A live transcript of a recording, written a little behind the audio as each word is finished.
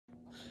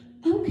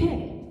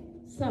Okay,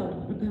 so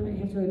I might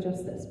have to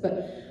adjust this,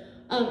 but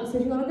so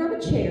if you want to grab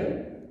a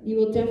chair, you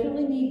will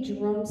definitely need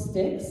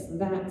drumsticks,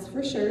 that's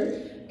for sure.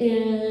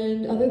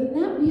 And other than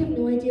that, we have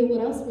no idea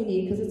what else we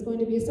need because it's going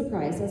to be a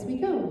surprise as we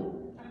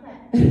go.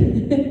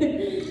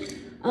 Okay.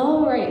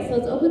 All right, so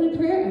let's open in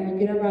prayer and we'll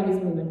get our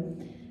bodies moving.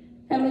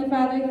 Heavenly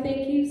Father,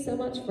 thank you so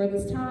much for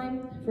this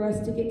time, for us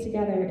to get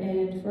together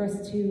and for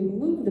us to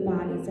move the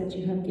bodies that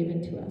you have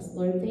given to us.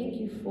 Lord, thank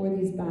you for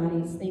these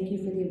bodies. Thank you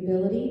for the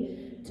ability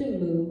to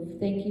move.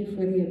 Thank you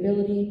for the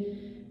ability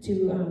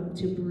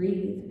to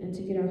breathe and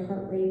to get our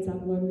heart rates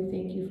up. Lord, we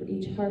thank you for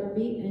each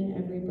heartbeat and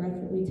every breath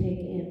that we take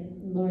in.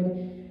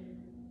 Lord,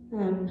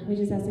 we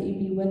just ask that you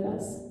be with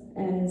us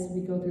as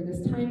we go through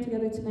this time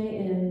together tonight,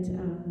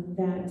 and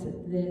that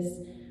this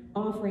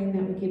offering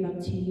that we give up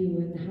to you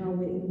and how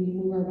we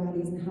move our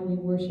bodies and how we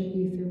worship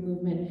you through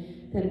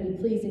movement, that it be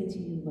pleasing to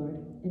you, Lord.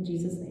 In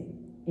Jesus' name,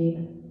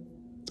 amen.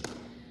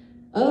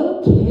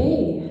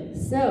 Okay,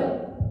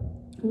 so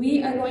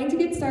we are going to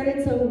get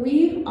started. So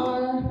we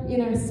are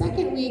in our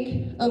second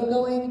week of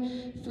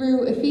going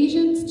through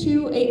Ephesians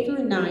 2, 8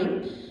 through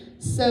 9.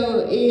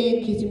 So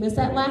in case you missed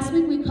that last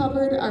week, we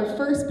covered our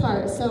first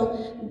part.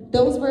 So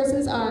those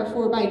verses are,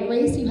 for by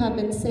grace you have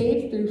been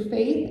saved through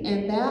faith,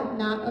 and that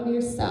not of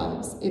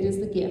yourselves. It is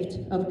the gift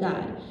of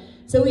God.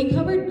 So we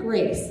covered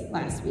grace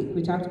last week.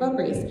 We talked about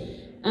grace.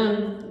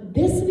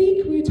 This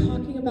week we're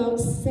talking about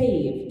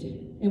saved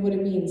and what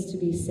it means to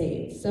be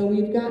saved. So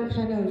we've got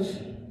kind of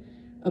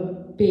a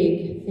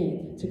big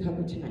thing to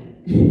cover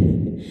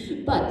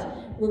tonight.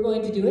 But we're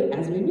going to do it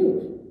as we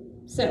move.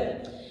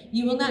 So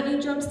you will not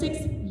need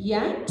drumsticks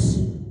yet.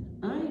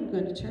 I'm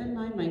going to turn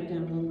my mic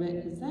down a little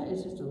bit because that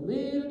is just a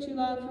little too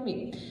loud for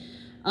me.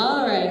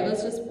 All right,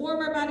 let's just warm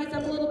our bodies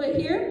up a little bit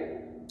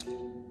here.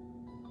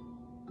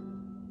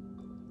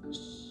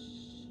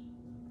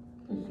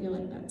 I feel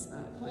like that's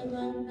not quite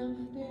loud enough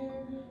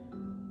there.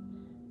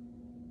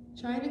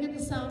 Trying to get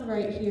the sound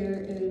right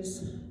here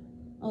is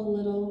a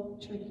little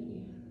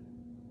tricky.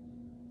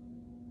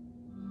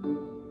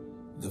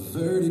 The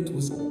verdict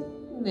was...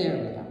 There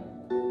we go.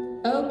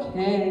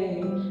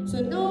 Okay,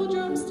 so no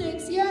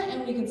drumsticks yet,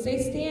 and we can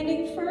stay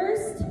standing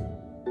first.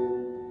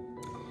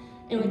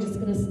 And we're just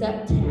gonna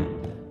step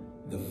tap.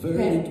 The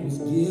verdict was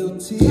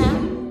guilty.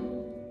 Tap.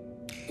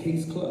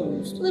 Case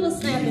closed. Little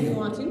snap if you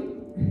want to.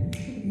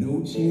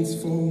 No chance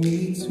for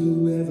me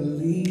to ever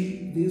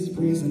leave this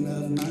prison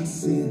of my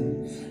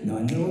sin. No,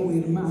 I know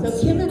it might. So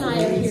Kim and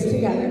I are here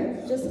together,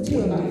 just the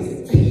two of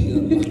us.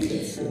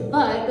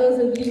 But those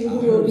of you who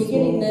will be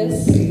getting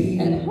this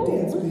at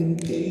home,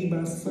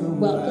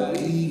 welcome.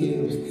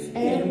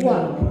 And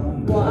walk,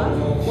 walk,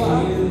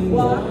 walk,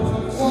 walk,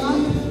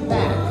 walk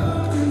back.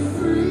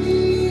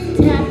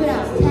 Tap it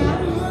out, tap,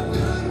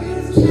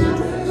 tap,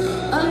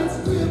 up,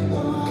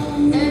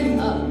 and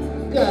up.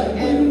 Good,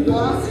 and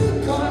walk,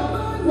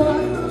 walk,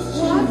 walk,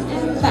 walk,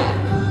 and back.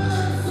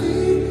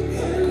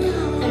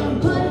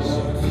 And punch,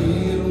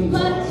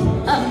 punch,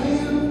 up.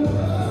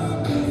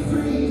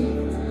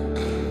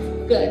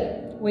 Good.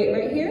 Weight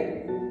right here.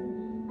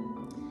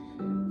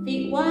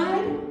 Feet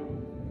wide.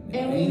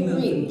 And we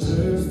reach. A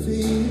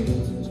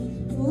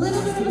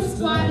little bit of a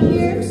squat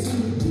here.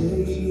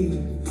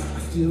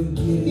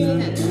 Feeling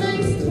that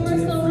nice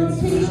torso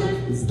rotation.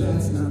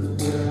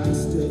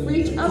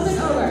 Reach up and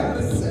over.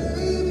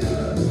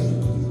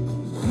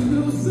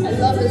 I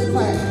love this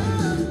part.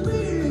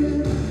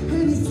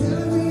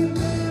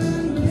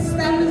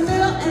 Step in the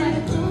middle and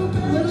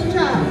little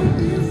drop.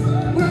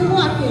 We're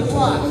walking,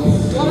 walk,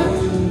 walk,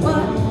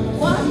 walk,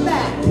 walk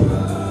back.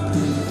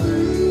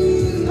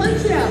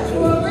 Punch it out,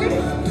 forward,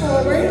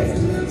 forward,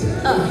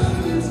 up.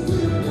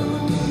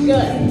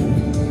 Good.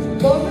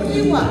 Both of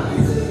you walk.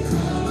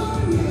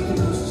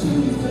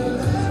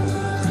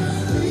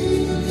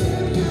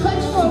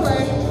 Punch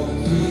forward.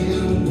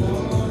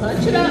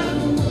 Punch it up.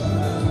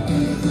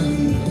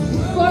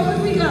 Forward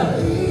we go.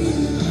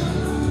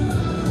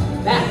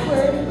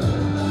 Backward.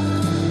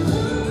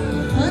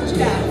 Punch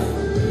it out.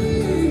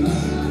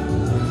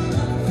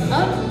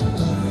 Up.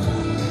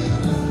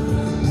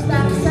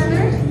 Stop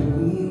center.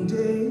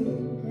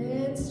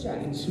 And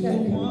stretch.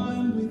 Good.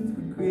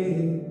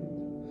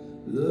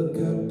 Look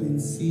up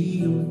and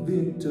see your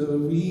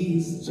victory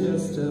is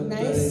just a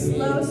nice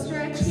slow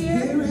stretch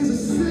here. There is a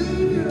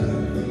Savior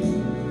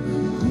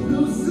who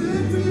knows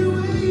every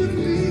way you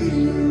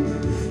feel,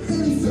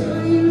 and He's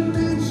telling you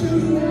that you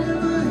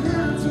never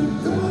have to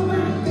go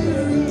back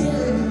there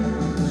again.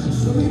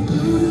 So we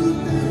prove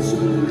that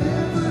you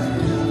never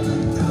have to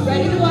go.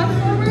 Ready to walk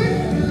forward?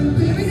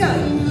 Here we go.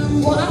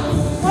 Walk,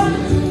 walk,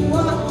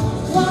 walk,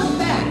 walk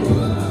back.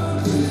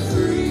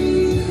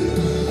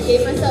 I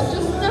gave myself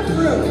just enough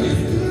room.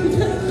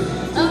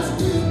 Up.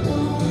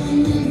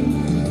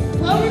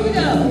 Forward we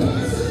go.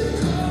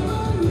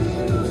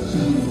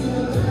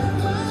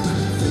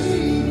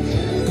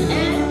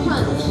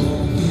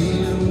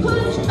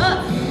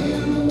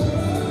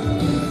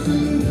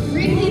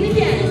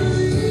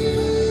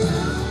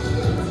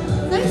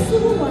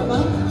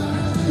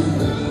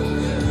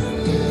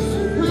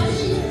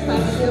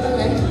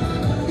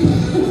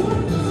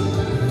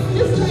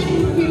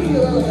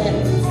 little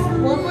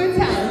bit. One more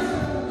time.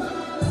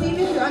 See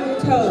if you're on your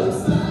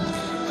toes.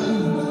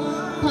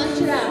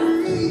 Punch it out.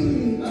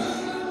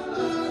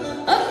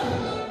 Up.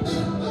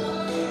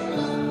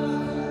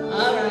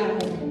 All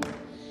right.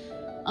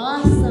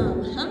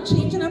 Awesome. I'm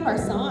changing up our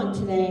song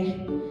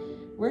today.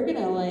 We're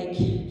gonna like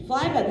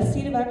fly by the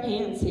seat of our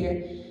pants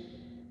here.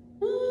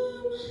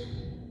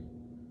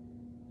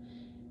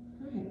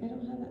 All right, I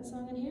don't have that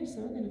song in here,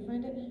 so we're gonna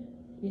find it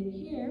in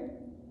here.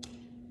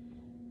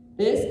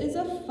 This is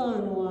a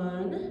fun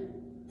one.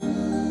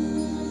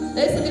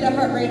 This will get our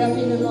heart rate up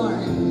even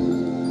more.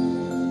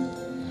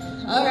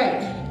 All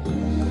right,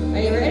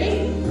 are you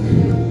ready?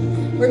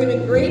 We're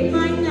gonna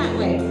grapevine that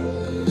way.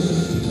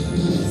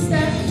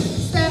 Step,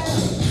 step,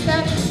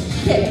 step,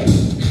 kick.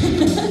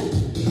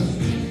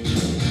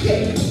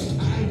 Kick.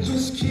 I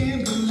just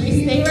can't We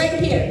believe stay right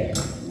here.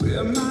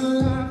 where my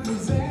life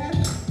was at.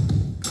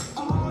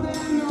 All that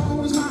I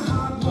know is my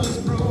heart was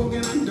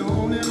broken. I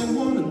don't ever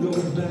want to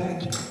go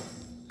back.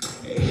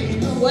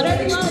 Ain't no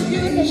Whatever you want to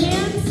do with the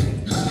hands,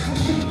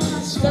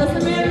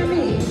 doesn't matter to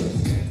me.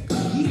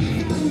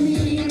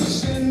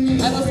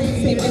 I will sing the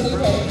same thing you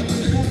did.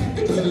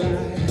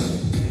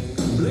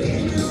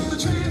 Blame it on the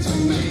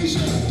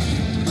transformation.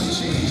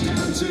 Change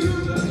down to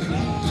the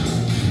car.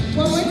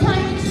 One more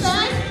time each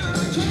side.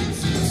 I can't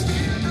sit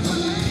still 'cause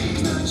my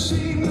legs not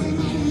shaking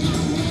no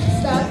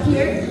more. Stop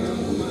here.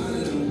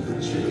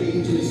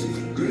 Changes,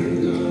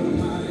 great God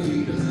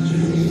Almighty,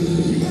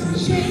 change,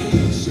 Shake.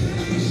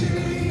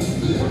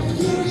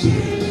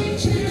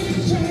 change,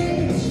 change,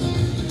 change.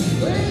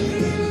 When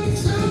you look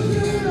so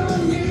good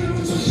on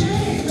you, so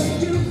shake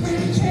like you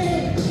can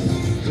shake.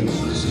 Come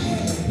on,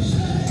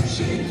 shake,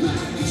 shake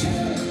like you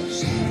shake,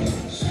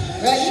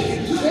 shake.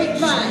 Ready?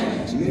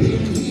 Grapevine.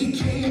 Maybe he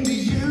came to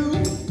you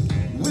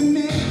when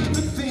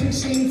everything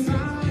seemed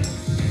fine.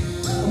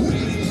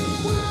 Maybe the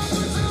world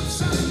was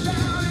upside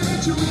down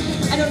and you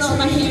I don't know what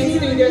my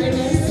hands do during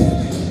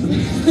this.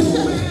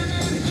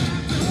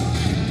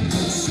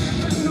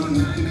 sipping on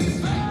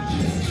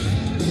 95.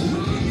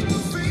 On your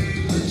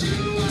feet, but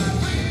you are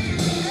free.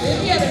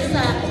 Do the other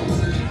side.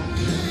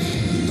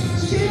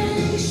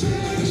 Shake,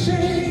 shake,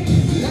 shake,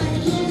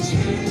 like you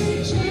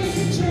shake,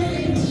 shake,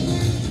 shake.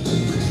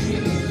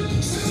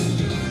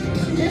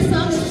 This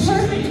song is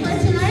perfect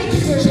for tonight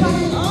because we're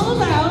talking all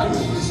about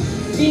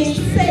being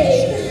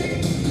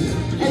saved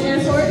and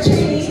therefore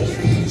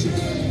changed.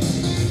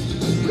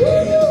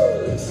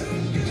 Woo!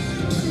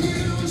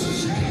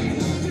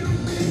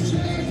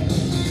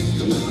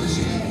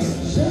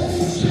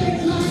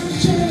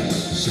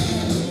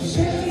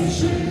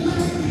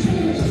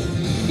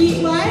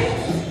 Feet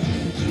wide.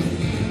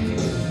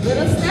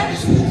 Little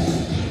steps.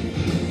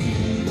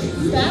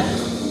 Step.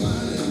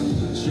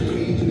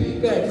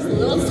 Good. Just a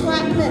little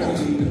squat in the middle.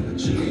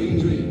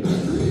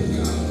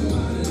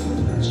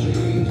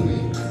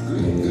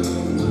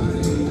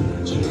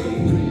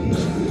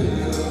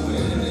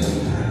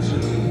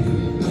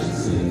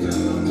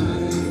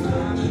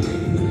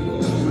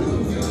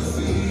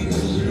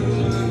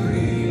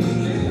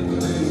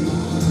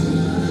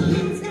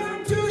 You've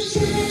got to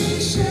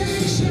shake,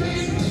 shake,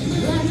 shake,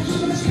 like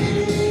you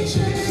shake,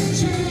 shake,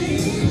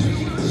 shake.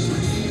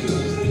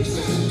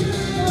 So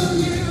good on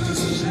you,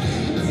 so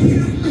shake,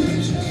 you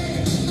can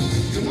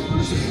shake. Come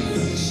on,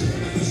 shake,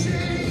 shake,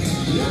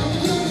 shake,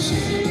 like you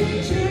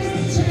shake,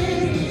 shake,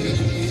 shake.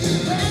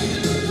 When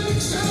you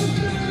look so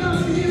good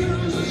on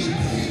you, so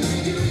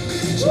shake, you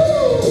can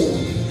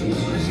shake. Come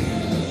on,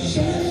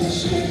 shake,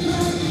 shake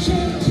like you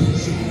shake,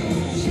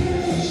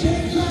 shake,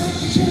 shake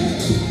like you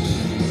shake.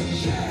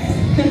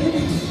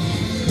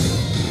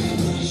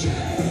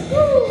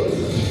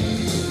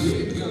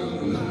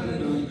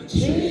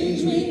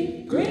 Change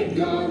me, great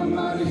God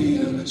Almighty,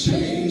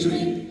 change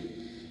me.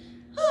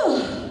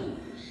 Oh,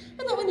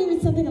 I thought we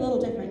needed something a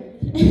little different.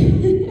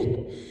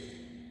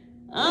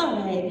 All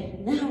right,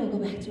 now we'll go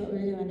back to what we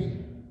were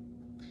doing.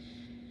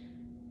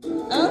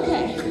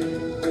 Okay,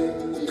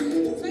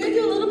 so we're gonna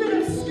do a little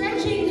bit of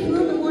stretching, a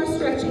little bit more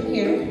stretching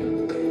here.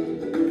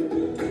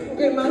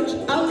 We're gonna march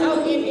out,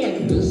 out,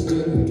 in.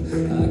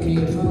 I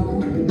came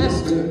from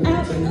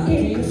Out,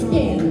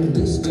 in.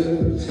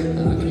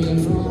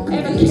 I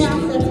have a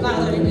calf that's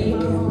bothering me.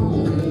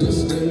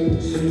 This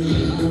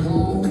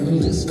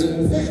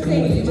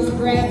thing it just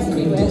grabs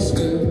me with.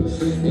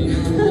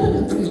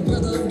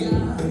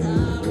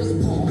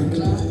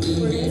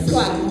 We're gonna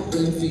squat.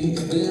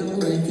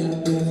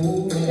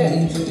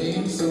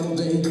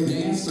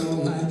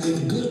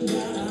 Good.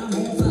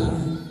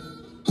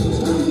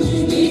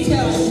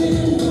 Details.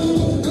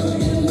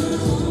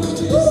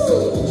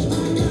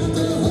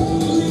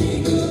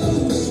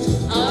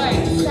 All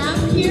right, stop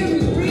here.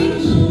 We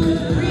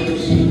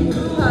reach,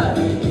 hug.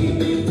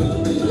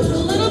 Just a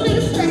little bit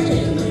of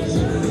stretching.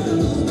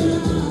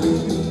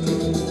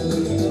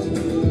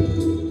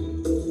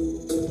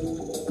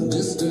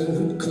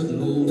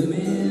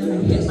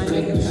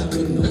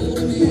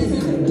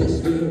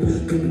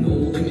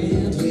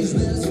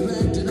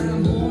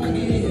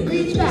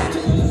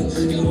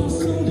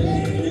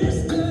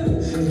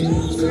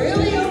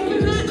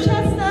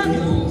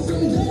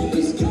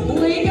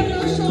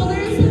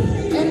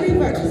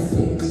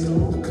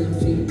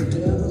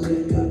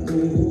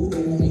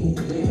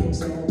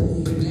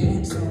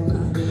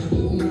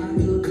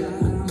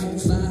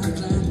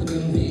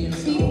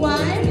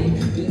 wide.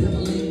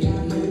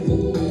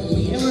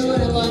 And we're going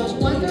to lunge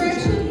one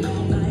direction,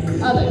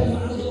 other.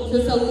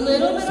 Just a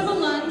little bit of a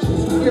lunge.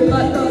 Your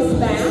butt goes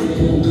back.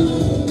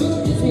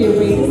 So your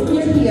weight is in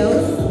your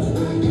heels.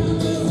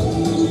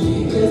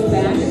 Goes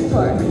back and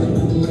forth.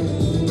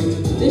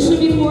 This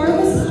should be more of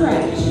a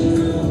stretch.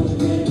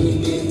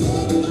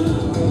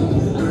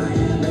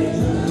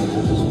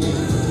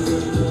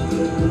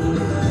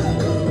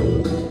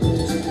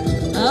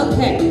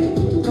 Okay,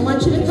 I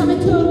want you to come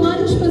into a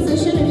lunge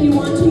position. If you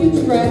want to, you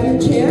can grab your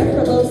chair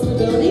for low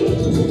stability.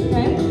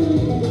 Okay,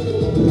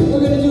 we're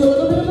going to do a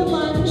little bit of a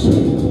lunge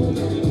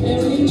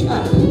and reach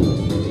up.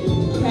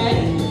 Okay,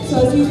 so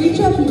as you reach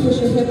up, you push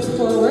your hips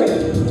forward.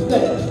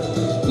 Good.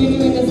 You're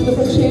doing this with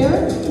a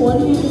chair. One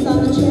hand is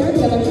on the chair,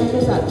 the other hand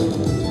is up.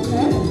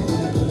 Okay.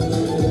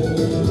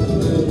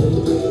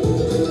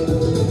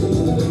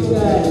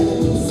 Good.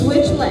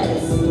 Switch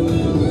legs.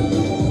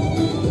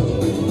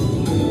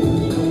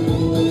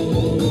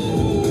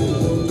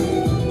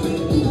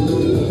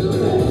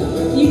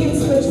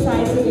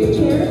 Sides of your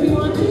chair if you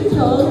want to,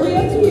 totally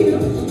up to you.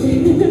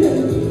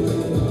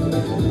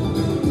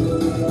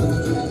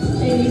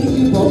 And you can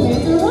do both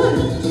hands or one,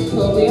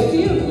 totally up to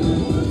you.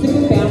 It's a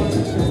good balance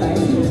exercise.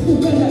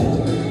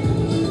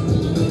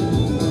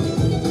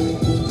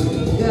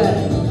 Good.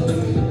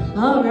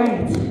 All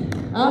right.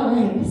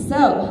 So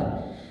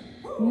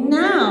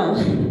now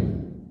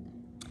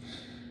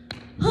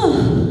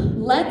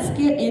let's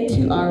get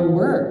into our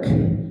work.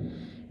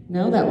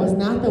 No, that was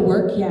not the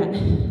work yet.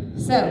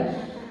 So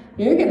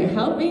you're gonna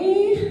help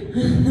me?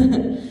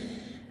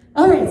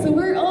 All right, so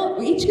we're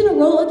each gonna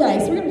roll a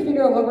dice. We're gonna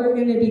figure out what we're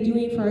gonna be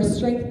doing for our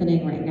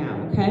strengthening right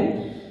now,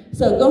 okay?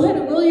 So go ahead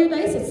and roll your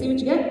dice. Let's see what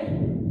you get.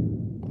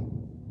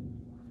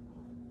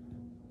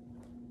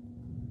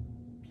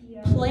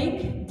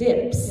 Plank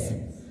dips.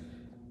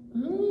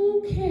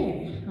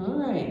 Okay, all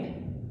right.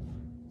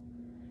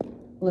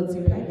 Let's see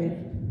what I get.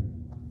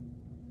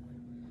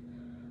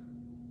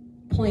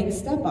 Plank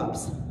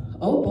step-ups.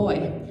 Oh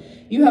boy.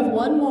 You have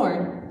one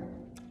more.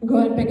 Go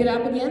ahead and pick it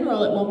up again,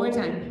 roll it one more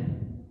time.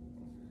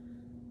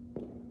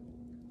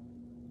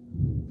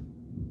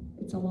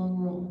 It's a long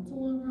roll,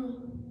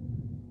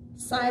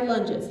 Side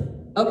lunges.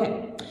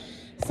 Okay,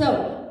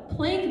 so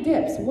plank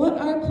dips. What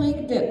are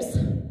plank dips?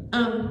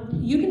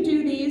 You can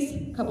do these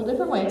a couple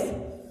different ways.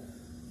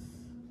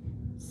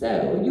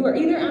 So you are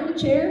either on the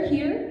chair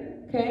here,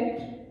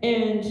 okay,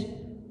 and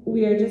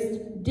we are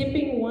just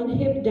dipping one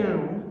hip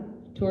down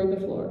toward the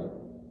floor,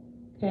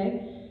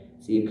 okay?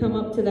 So you come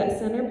up to that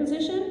center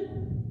position,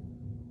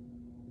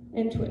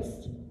 and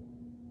twist.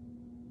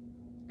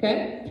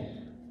 Okay?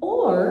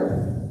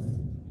 Or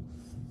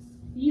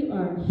you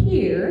are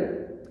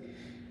here.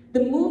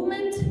 The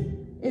movement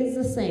is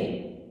the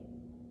same.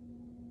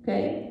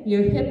 Okay?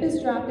 Your hip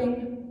is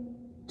dropping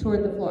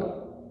toward the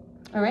floor.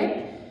 All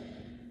right?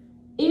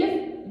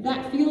 If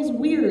that feels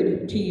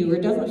weird to you or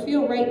doesn't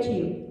feel right to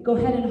you, go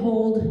ahead and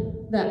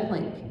hold that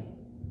plank.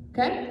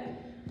 Okay?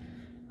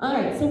 All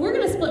right, so we're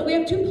going to split. We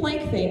have two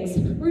plank things.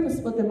 We're going to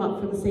split them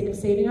up for the sake of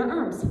saving our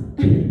arms.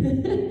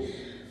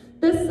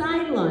 The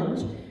side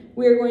lunge,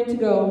 we're going to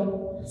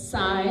go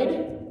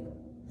side,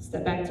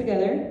 step back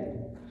together,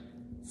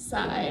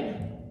 side,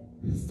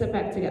 step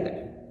back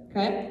together,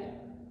 okay?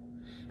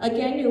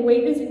 Again, your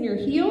weight is in your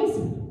heels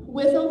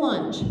with a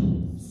lunge.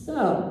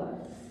 So,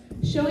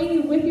 showing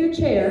you with your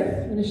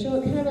chair, I'm going to show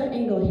it kind of at an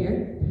angle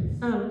here.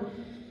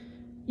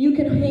 You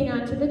can hang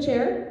on to the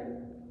chair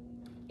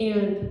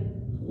and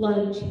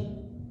lunge,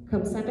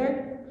 come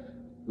center,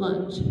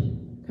 lunge,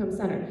 come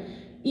center.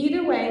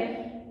 Either way,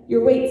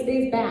 your weight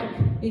stays back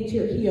into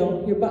your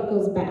heel, your butt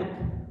goes back.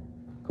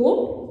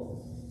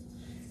 Cool?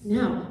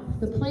 Now,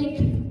 the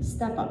plank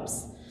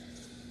step-ups.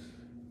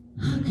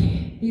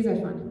 Okay, these are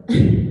fun.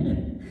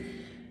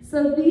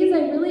 So these,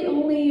 I really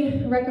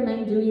only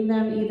recommend doing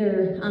them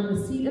either on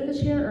the seat of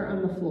the chair or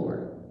on the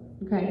floor,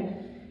 okay?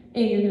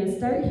 And you're gonna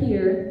start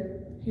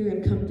here, you're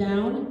gonna come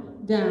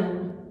down,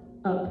 down,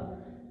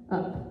 up,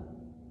 up.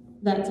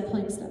 That's a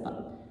plank step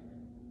up,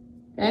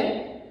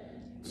 okay?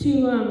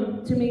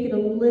 To make it a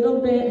little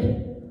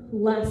bit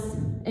less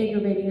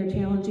aggravating or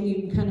challenging, you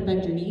can kind of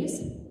bend your knees,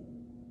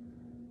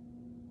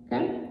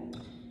 okay?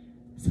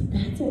 So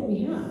that's what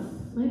we have.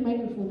 My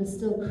microphone is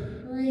still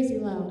crazy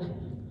loud.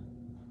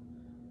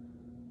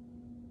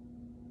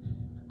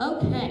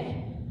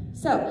 Okay,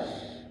 so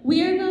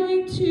we are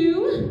going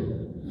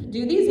to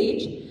do these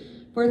each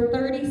for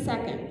 30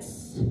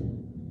 seconds.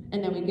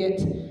 And then we get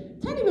a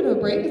tiny bit of a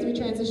break as we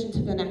transition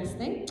to the next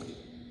thing.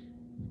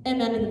 And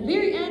then in the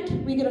very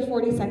end, we get a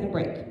 40-second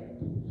break.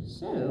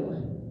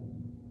 So,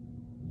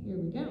 here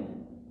we go.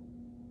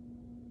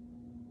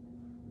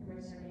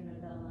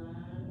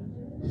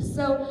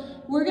 So,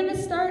 we're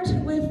gonna start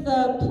with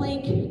the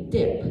plank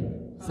dip.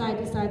 Side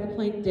to side, the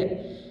plank dip.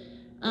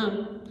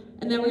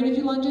 And then we're gonna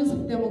do lunges,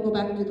 then we'll go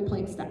back and do the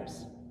plank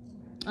steps.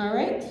 All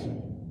right?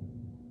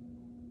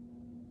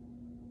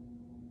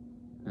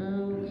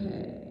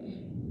 Okay.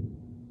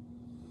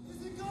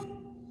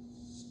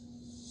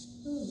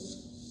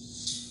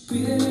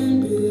 Okay,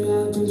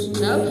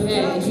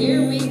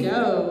 here we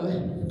go.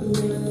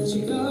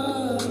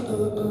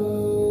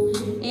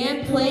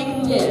 And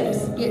plank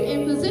dips. Get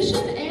in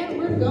position and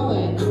we're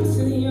going.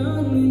 So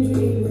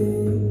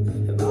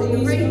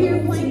you're right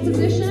here, plank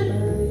position.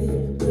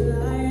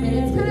 And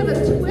it's kind of a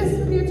twist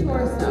with your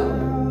torso.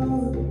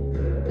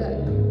 Good.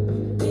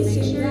 Make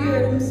sure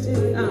you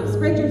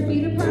spread your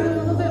feet apart a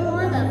little bit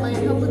more. That might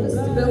help with the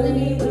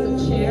stability with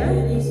the chair.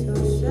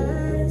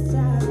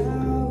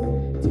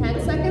 10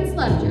 seconds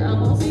left. You're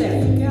almost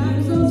there.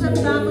 Use those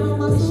abdominal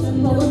muscles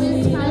and pull them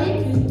in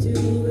tight.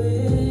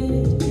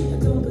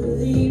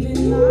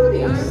 Ooh,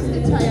 the arms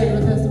get tired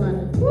with this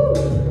one. Woo.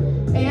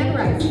 And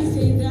rest.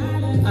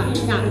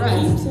 Not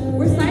rest.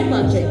 We're side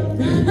lunging.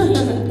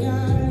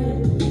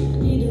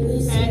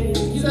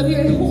 And so if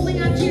you're holding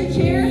onto your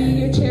chair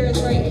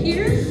is right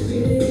here.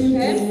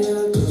 Okay?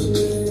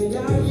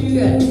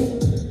 Good.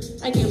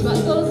 And your butt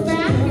goes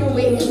back, your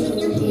weight is in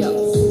your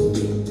heels.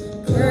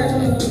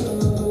 Perfect.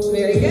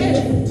 Very good.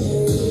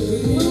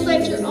 Move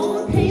at your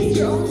own pace,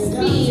 your own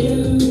speed,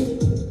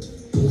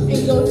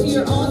 and go to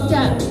your own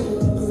depth.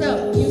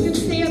 So you can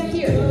stay up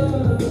here.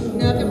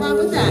 Nothing wrong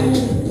with that.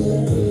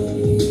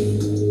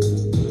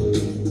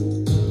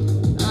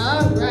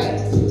 All right.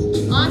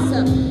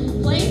 Awesome.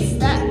 Plank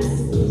steps.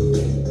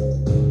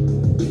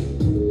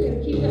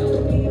 Keep that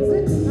with me because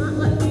it's not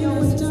letting me know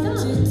when it's done.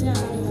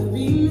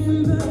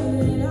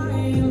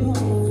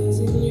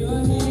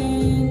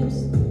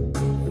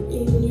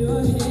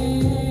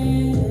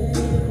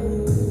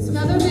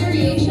 Another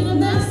variation of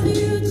this,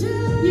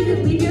 you can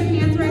leave your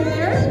hands right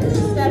there,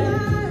 step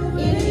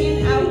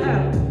in, out,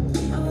 out.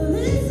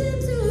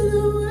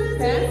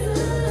 Okay?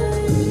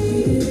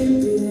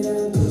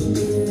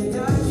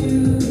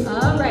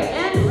 All right,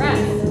 and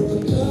rest.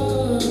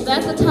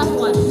 That's a tough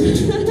one.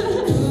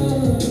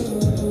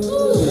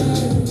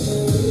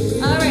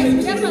 All right, so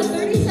we got about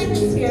 30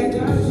 seconds here.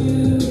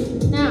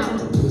 Now,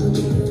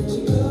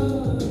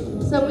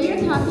 so we are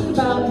talking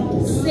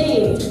about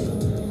saved.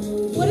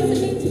 What does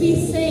it mean to be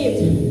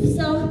saved?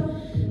 So,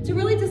 to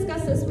really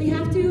discuss this, we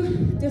have to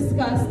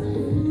discuss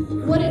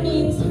what it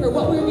means or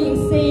what we're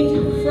being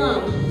saved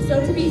from. So,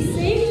 to be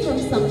saved from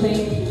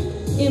something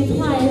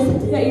implies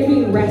that you're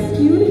being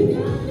rescued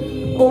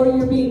or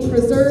you're being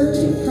preserved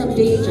from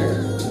danger.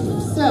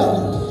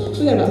 So,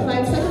 we got about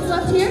 5 seconds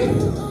left here,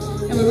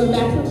 and we're going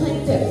back to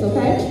plank dips,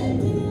 okay?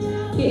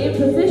 Get in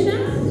position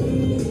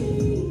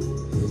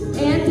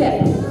and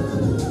dip.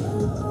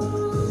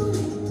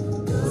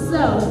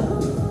 So,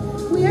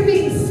 we are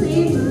being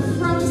saved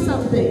from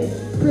something,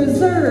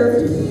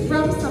 preserved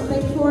from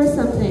something for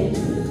something.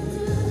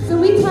 So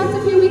we talked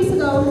a few weeks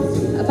ago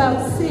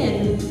about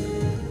sin,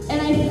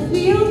 and I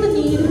feel the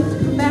need to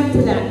come back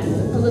to that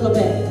a little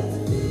bit.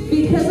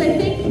 Because I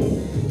think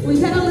we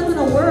kind of live in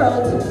a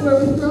world where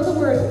we throw the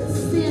word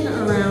sin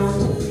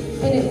around,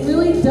 and it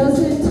really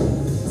doesn't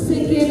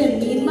sink in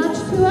and mean much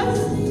to us.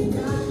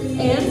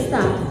 And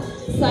stop.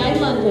 Side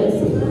lunges.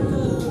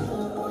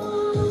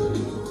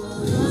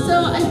 So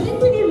I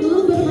think we need a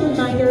little bit of a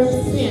reminder of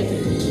sin.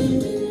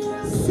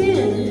 Sin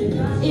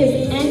is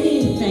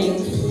anything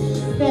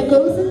that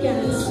goes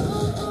against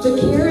the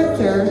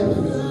character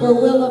or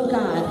will of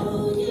God.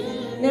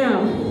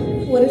 Now,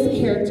 what is the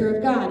character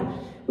of God?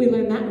 We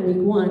learned that in week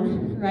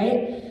 1,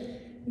 right?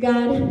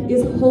 God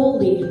is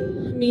holy,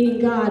 meaning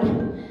God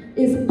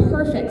is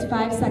perfect.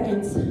 5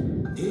 seconds.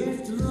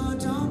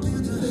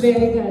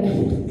 Very good.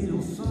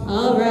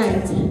 All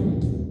right.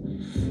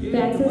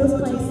 Back to those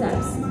plank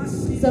steps.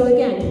 So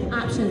again,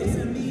 options.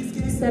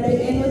 Stepping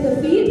in with the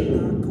feet.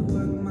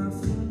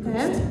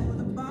 Okay.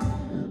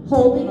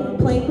 Holding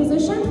plank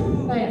position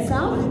by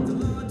itself.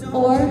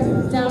 Or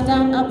down,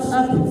 down, up,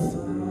 up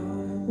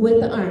with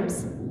the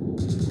arms.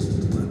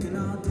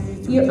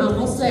 You're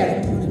almost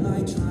there.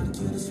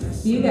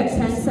 You got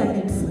 10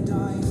 seconds.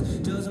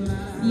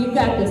 You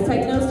got this.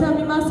 Tighten those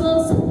tummy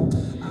muscles.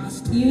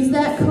 Use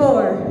that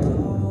core.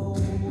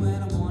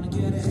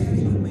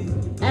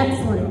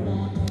 Excellent.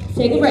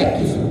 Take a break.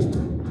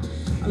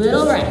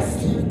 Little rest.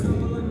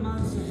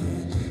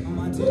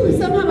 Ooh,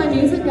 somehow my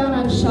music got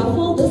on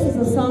shuffle. This is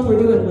a song we're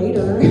doing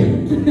later.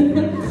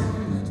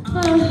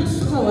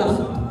 Oh well.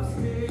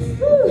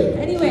 Whew.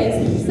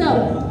 Anyways, so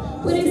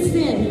what is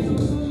sin?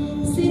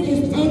 Sin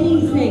is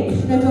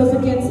anything that goes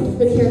against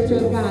the character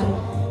of God.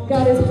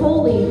 God is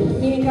holy,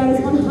 meaning God is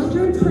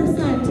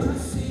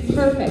 100%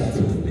 perfect.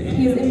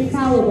 He is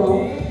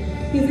infallible.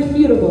 He's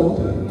immutable.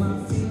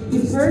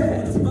 He's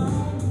perfect.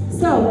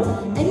 So,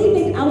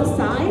 anything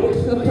outside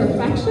of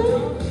perfection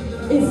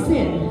is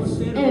sin.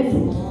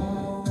 And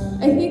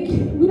I think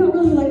we don't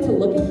really like to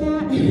look at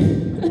that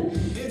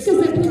because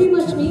it pretty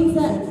much means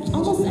that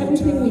almost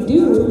everything we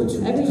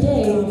do every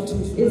day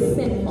is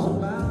sinful.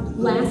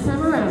 Last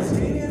time around.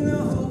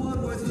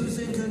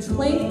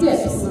 Plank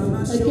dips.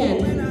 Again,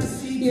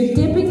 you're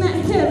dipping that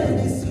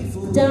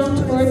hip down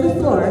toward the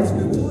floor.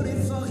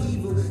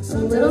 A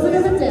little bit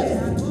of a dip.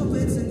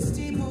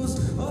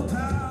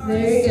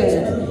 Very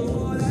good.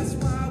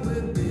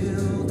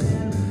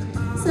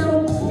 So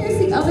here's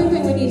the other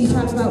thing we need to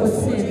talk about with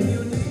sin.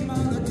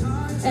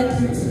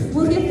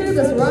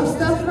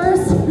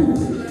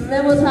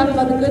 Then we'll talk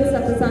about the good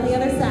stuff that's on the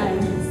other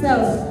side. So,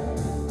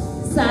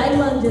 side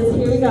lunges,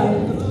 here we go.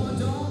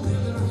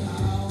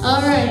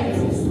 All right.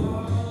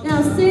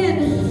 Now,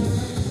 sin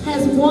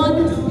has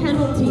one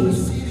penalty.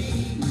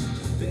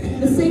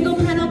 The single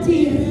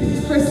penalty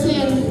for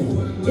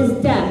sin is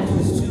death.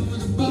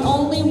 The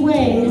only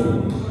way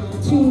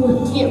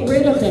to get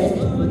rid of it,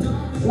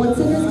 once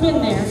it has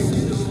been there,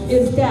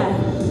 is death.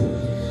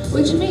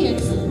 Which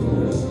means,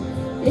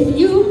 if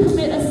you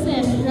commit a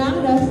sin,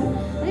 I'm gonna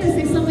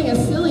say something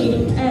as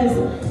silly as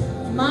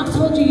Mom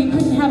told you you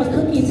couldn't have a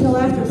cookie till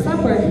after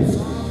supper,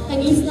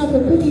 and you snuck a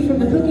cookie from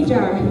the cookie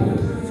jar.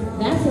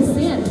 That's a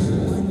sin.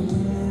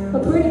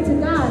 But pray to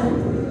God,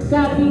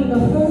 God being the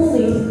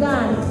holy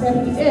God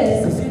that He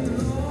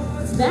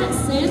is, that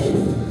sin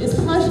is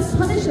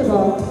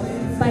punishable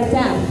by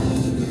death.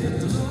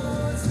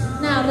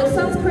 Now, that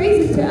sounds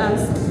crazy to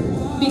us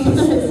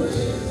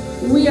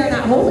because we are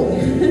not holy.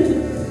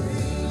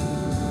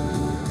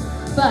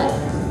 But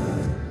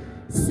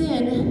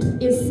sin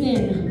is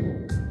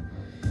sin.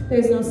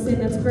 There's no sin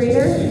that's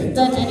greater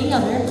than any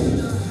other.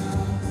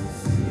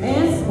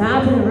 And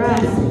stop and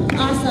rest.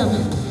 Awesome.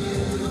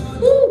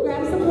 Woo,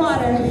 grab some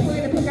water. We're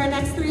going to pick our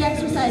next 3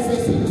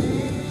 exercises.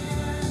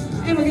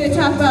 And we're going to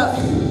talk about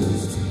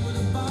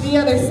the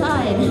other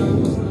side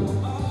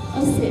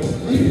of sin.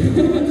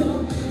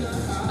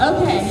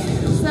 Okay,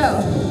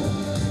 so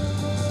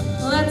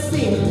let's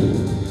see.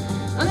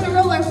 I'm going to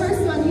roll our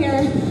first one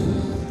here.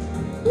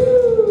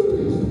 Woo.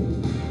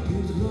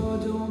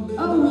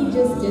 Oh, we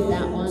just did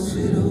that one.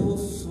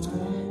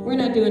 We're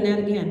not doing that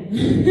again.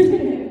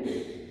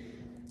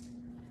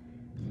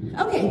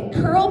 Okay,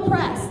 curl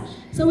press.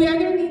 So we are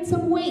going to need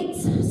some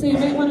weights. So you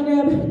might want to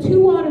grab 2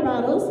 water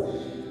bottles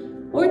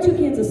or 2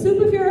 cans of soup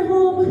if you're at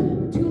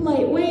home, 2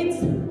 light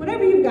weights,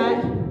 whatever you've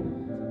got.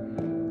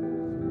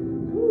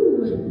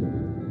 Ooh.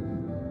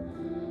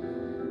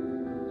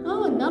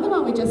 Oh, another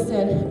one we just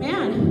did.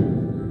 Man.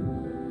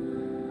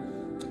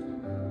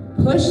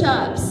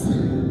 Push-ups.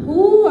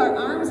 Ooh, our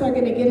arms are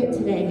going to get it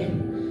today.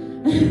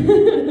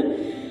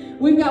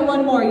 We've got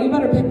one more. You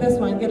better pick this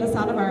one. Get us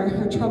out of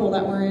our trouble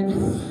that we're in.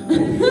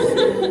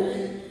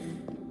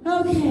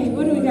 Okay,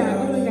 what do we got?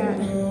 What do we got?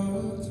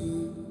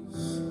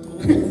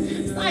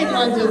 Side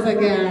lunges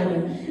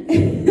again.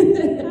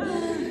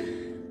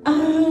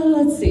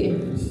 Let's see.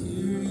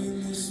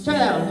 Try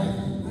that one.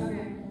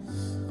 Okay.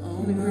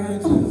 I'm gonna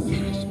grab. Oh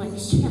gosh, my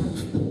calf.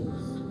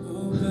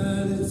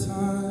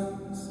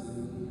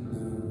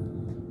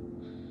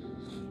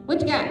 What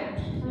you got?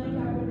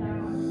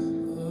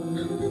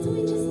 Oh, that's what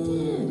we just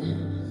did.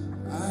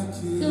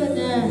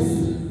 Goodness.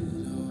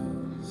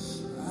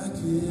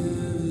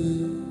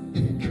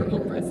 Curl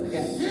press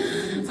again.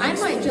 I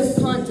might just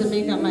punt and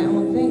make up my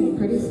own thing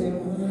pretty soon.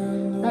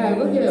 All right,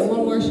 we'll give it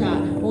one more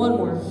shot. One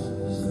more.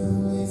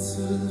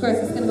 Of course,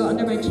 it's gonna go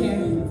under my chair.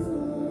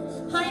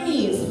 High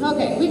knees.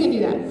 Okay, we can do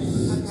that.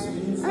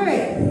 All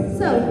right,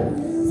 so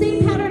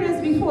same pattern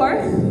as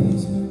before.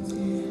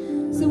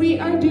 So we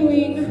are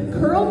doing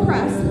curl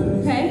press,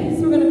 okay?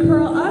 So we're gonna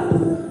curl up,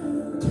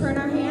 turn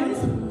our hands,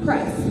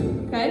 press,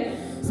 okay?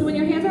 So when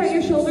your hands are at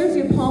your shoulders,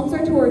 your palms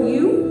are toward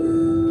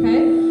you,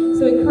 okay?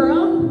 So we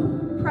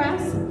curl,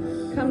 press,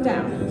 come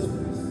down,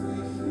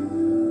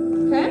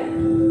 okay?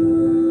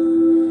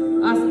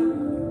 Awesome,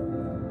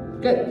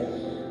 good.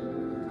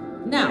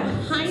 Now,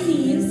 high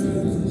knees,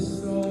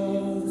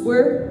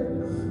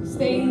 we're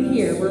staying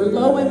here. We're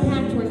low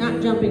impact, we're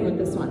not jumping with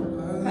this one,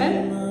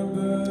 okay?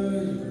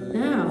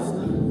 Now,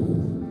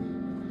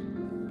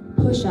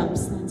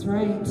 push-ups, that's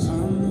right.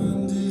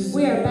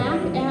 We are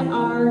back at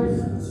our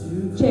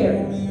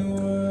chair.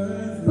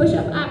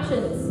 Push-up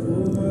options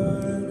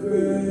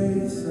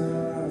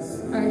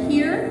are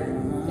here,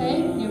 okay?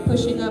 You're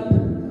pushing up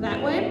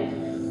that way.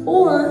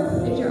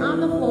 Or, if you're on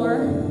the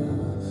floor,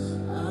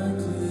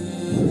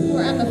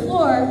 we're on the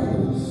floor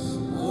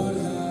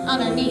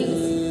on our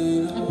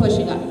knees and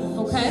pushing up,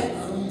 okay?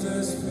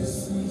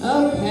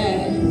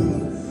 Okay.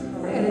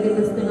 I gotta get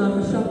this thing off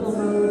of shuffle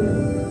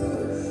mode.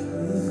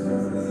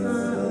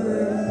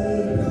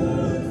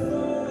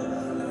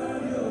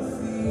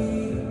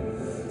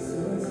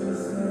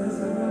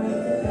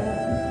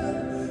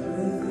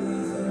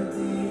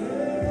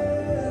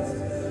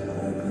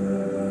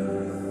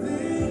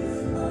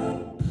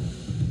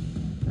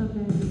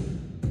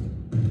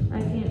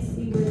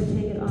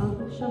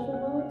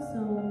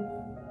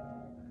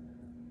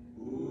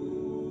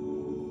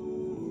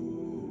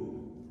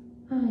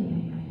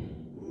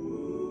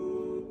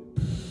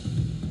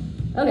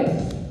 Okay,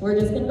 we're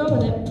just gonna go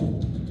with it.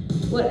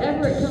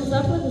 Whatever it comes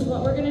up with is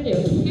what we're gonna do.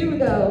 Here we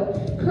go.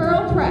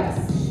 Curl press.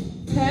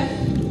 Okay?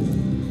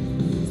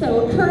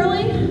 So we're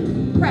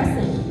curling,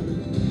 pressing.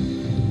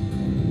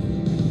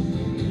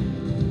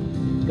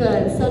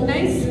 Good. So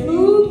nice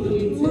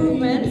smooth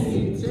movements.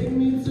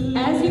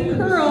 As you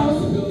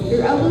curl,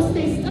 your elbows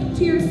stay stuck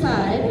to your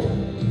side.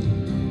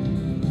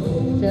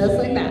 Just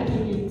like that.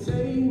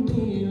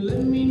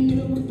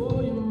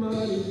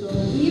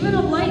 Even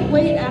a light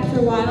weight after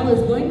a while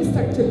is going to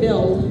start to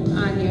build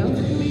on you.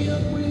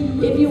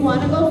 If you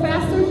want to go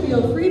faster,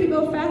 feel free to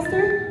go faster.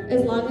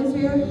 as long as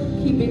you're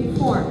keeping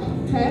form,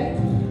 okay?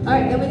 All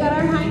right, then we got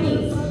our high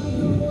knees.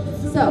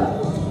 So,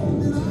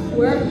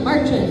 we're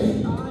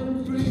marching.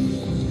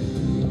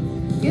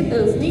 Get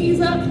those knees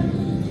up.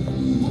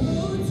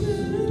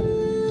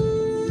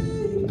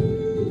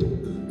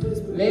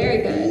 Very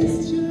good.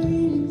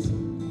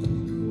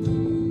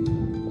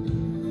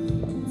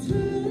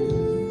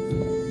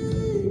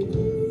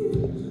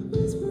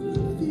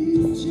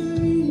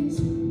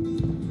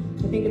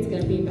 I think it's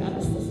going to be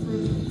Baptist this time.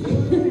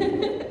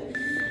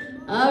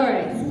 All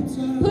right.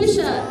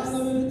 Push-ups.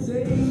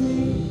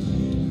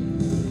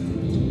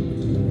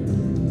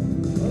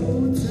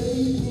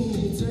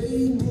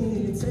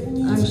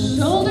 Our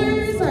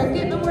shoulders are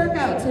getting a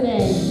workout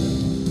today.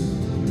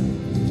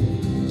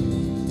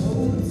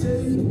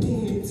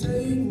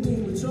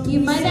 You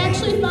might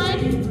actually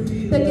find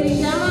that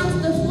getting down onto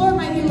the floor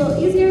might be a little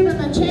easier than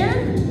the chair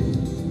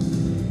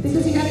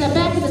because you got the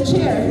back of the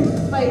chair to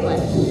fight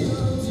with.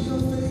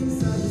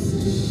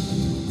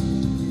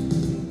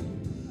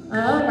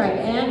 All right,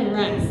 and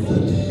rest.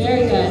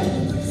 Very good.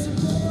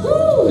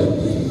 Woo!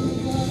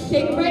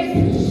 Take a break.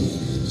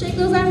 Shake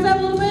those arms up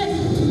a little bit.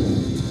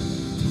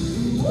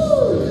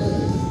 Woo!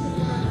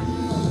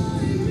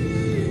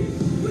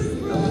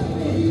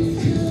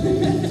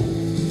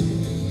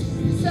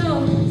 So,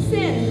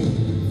 sin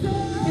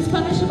is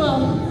punishable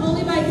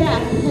only by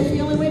death. That's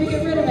the only way to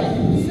get rid of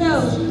it. So,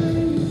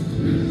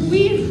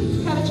 we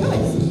have a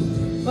choice.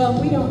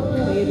 Well, we don't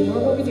really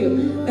anymore, but we do.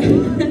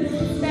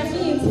 That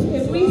means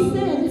if we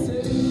sin,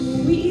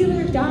 we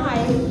either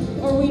die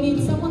or we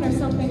need someone or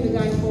something to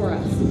die for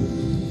us.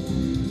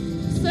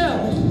 So,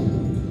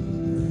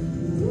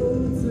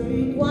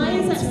 why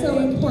is that so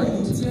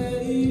important?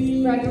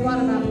 Grab your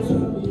water bottles.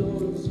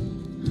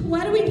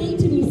 Why do we need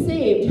to be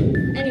saved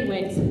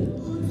anyways?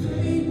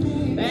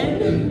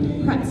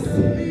 Bend, press.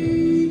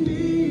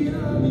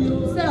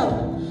 So,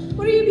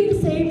 what are you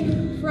being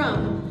saved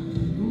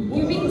from?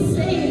 You're being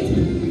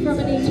saved from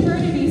an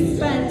eternity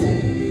spent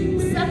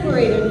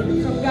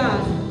separated from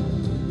God.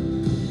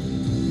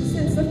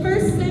 Since the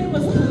first sin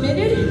was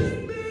committed,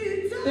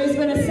 there's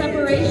been a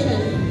separation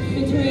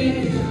between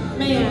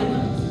man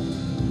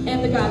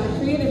and the God that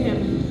created him.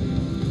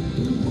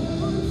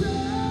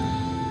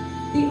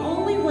 The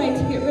only way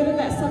to get rid of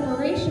that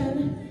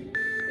separation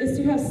is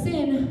to have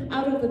sin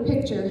out of the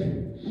picture.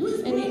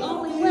 And the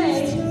only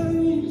way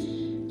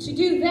to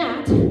do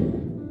that,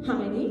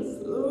 high knees,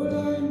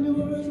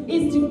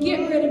 is to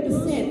get rid of the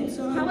sin.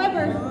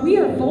 However, we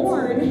are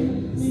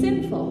born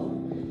sinful.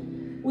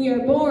 We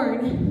are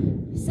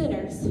born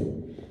sinners.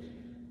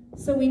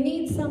 So we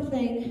need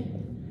something,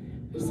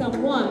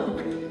 someone,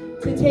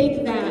 to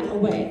take that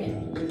away.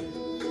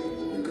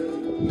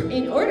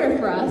 In order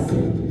for us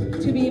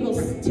to be able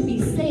to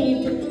be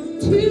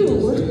saved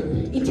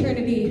to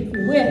eternity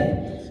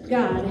with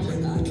God.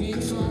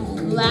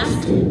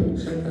 Last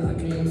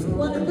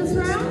one of this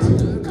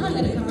round, I'm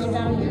going to come right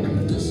down here.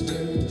 I'm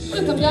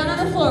going to come down on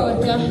the floor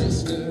with you.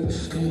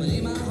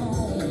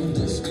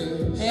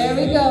 There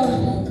we go.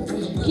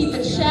 Keep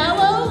it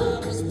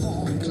shallow.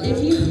 If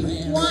you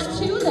want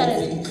to, that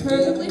is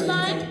perfectly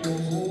fine.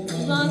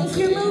 As long as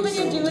you're moving,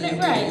 you're doing it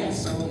right.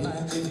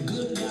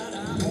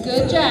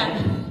 Good job.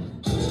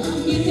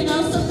 You can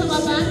also come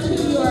up onto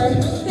your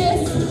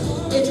fists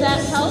if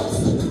that helps.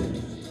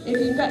 If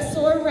you've got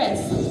sore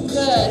wrists.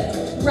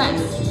 Good.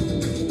 Rest.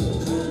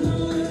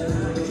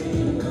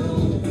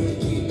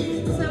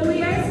 So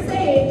we are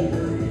saved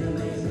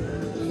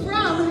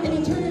from an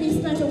eternity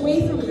spent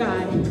away from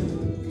God.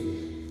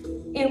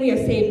 And we are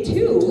saved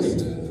to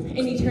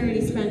an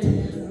eternity spent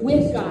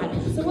with God.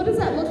 So what does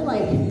that look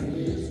like?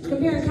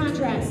 Compare and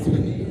contrast.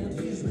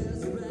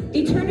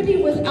 Eternity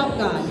without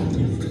God.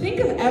 Think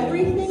of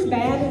everything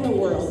bad in the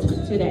world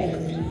today.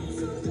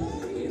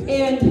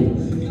 And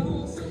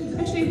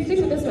actually, think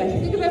of it this way.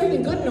 Think of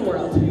everything good in the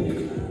world.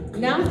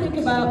 Now think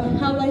about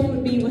how life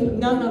would be with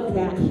none of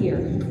that here.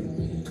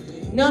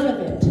 None of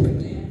it.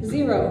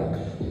 Zero.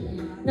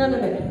 None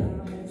of it.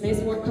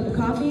 Nice warm cup of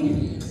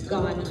coffee?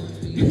 Gone.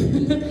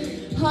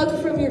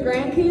 Hug from your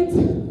grandkids?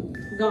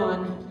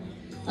 Gone.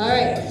 All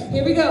right,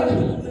 here we go.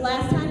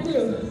 Last time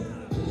through.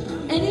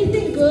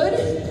 Anything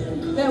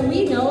good that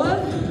we know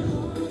of,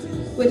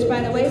 which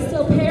by the way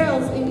still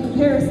pales in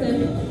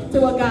comparison to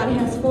what God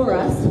has for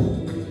us,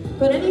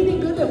 but anything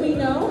good that we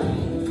know,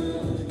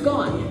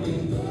 gone.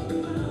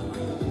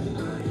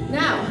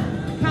 Now,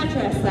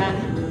 contrast that.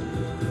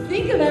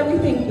 Think of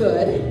everything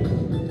good.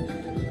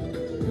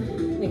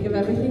 Think of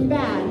everything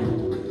bad.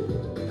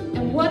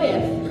 And what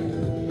if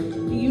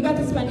you got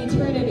to spend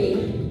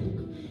eternity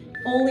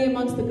only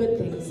amongst the good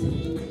things?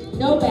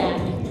 No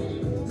bad.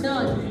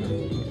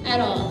 None at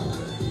all.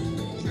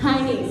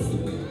 High knees.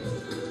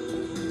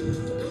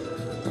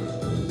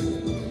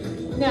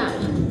 Now,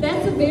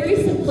 that's a very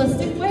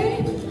simplistic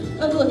way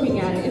of looking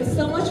at it. It's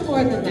so much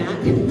more than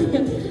that.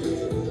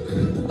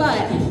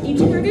 But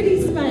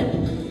eternity spent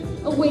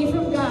away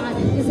from God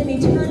is an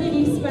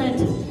eternity spent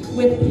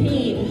with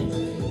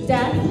pain,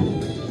 death,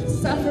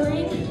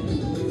 suffering,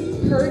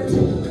 hurt,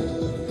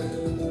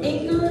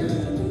 anger,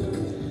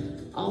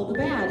 all the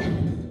bad.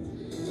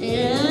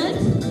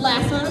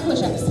 last round of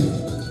push-ups.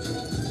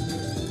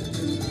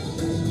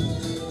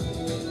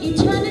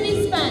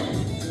 Eternity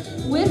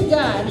spent with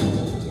God,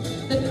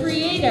 the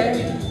Creator,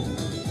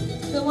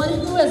 the one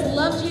who has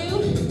loved you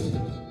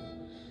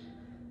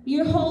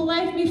your whole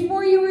life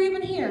before you were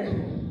even here.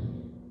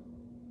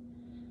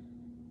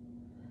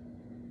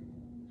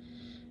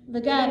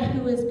 The God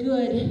who is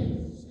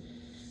good,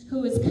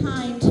 who is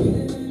kind,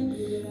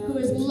 who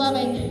is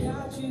loving.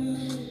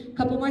 A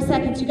couple more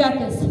seconds, you got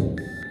this.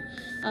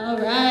 All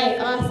right,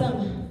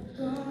 awesome.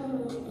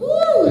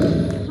 Woo!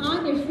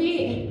 On your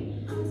feet.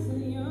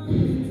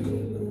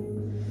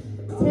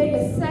 Take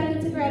a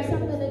second to grab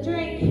something to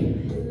drink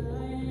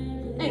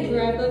and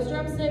grab those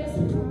drumsticks.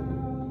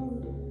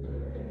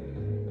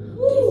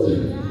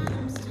 Woo!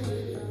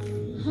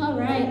 All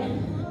right.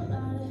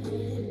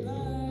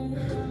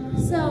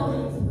 So,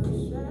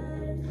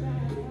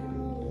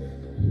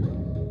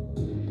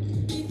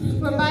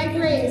 for by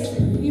grace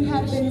you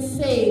have been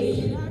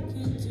saved.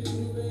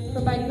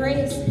 For by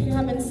grace you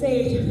have been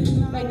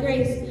saved. By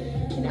grace,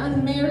 an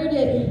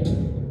unmerited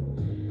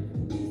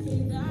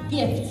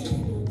gift.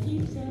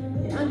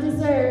 An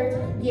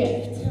undeserved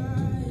gift.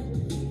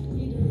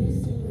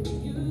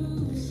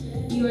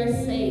 You are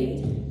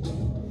saved.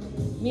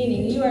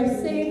 Meaning you are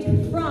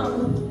saved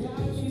from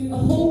a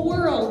whole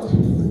world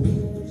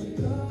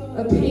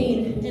of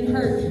pain and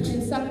hurt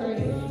and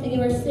suffering. And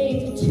you are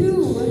saved to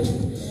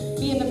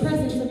be in the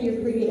presence of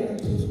your Creator.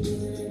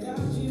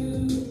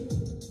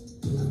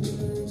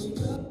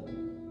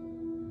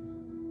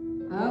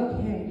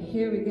 Okay,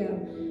 here we go.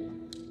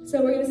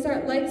 So we're going to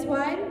start legs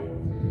wide,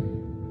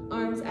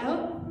 arms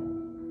out,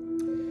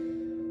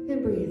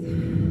 and breathe.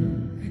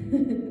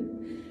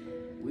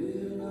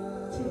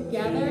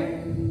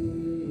 Together,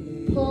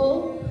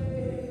 pull,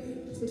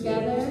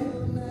 together,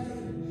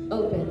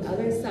 open,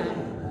 other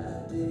side.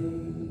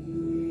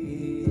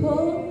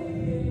 Pull,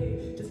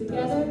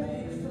 together,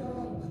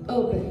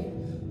 open,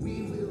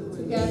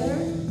 together,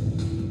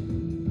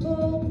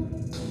 pull,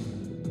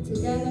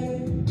 together,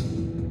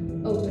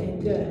 open,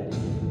 good.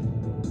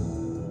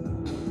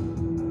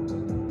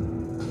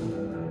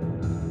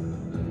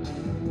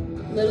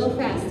 Little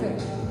faster.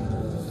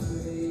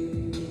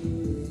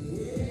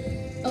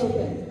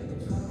 Open,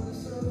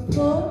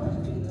 pull,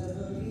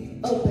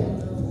 open,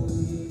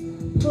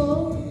 pull,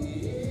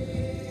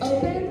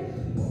 open,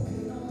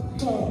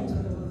 pull,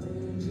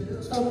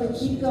 open,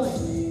 keep going.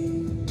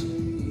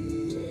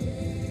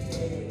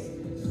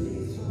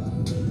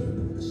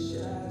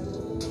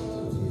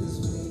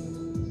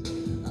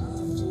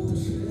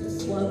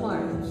 One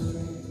more.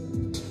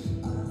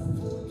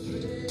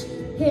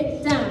 Hit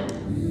down.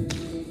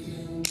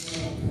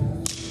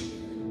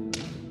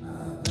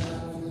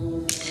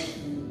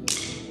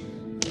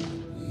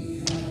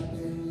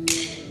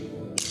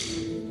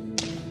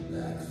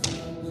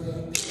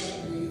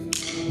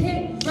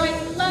 Hit right,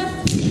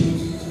 left.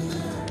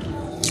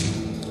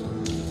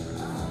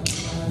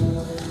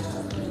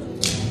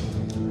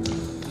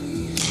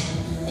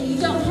 And you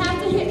don't have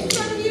to hit in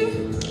front of you.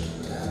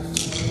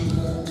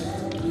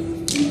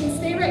 You can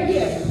stay right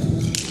here.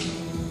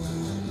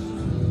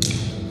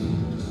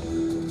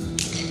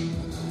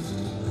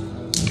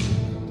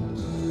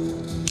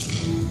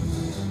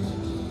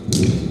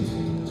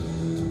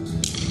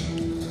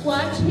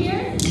 Watch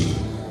here.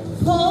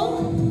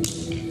 Pull,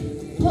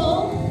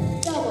 pull,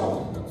 double.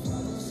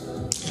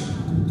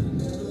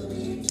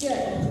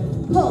 Good.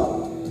 Pull,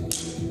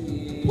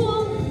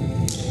 pull,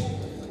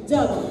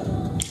 double.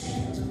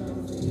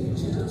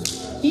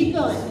 Keep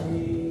going.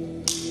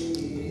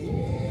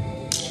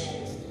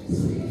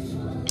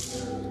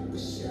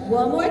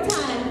 One more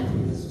time.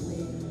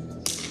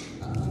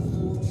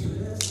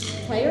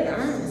 Play your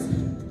arms.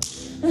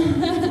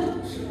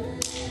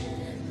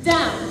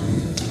 Down.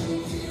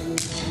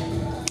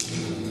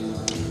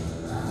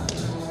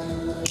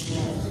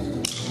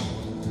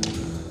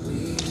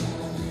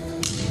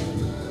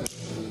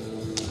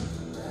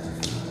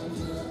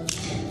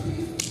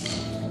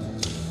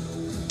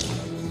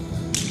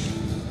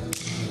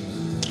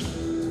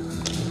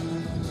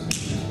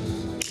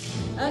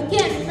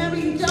 Again, remember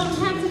you don't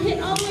have to hit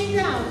all the way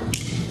down.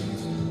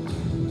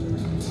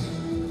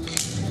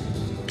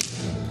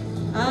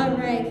 All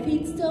right,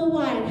 feet still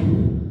wide.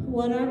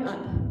 One arm up.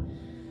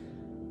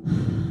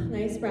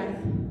 Nice breath.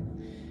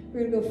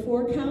 We're gonna go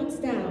 4 counts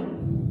down,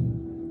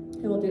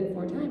 and we'll do it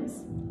 4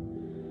 times.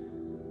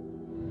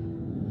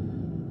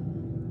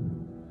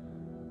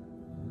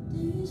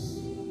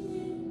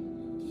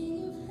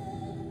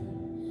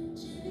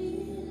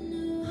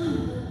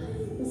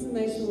 This is a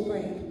nice little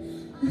break.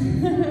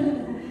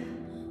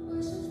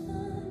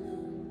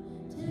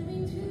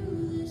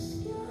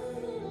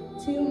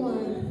 2,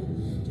 1.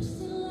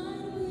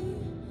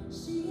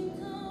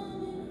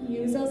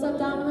 Use those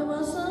abdominal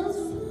muscles.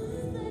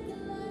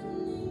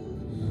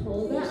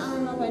 Hold that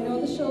arm up. I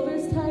know the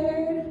shoulder's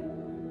tired.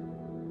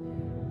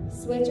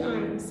 Switch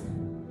arms.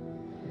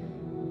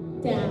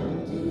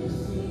 Down.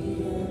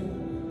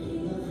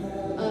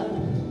 Up.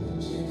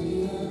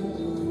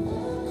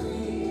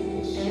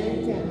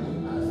 And down.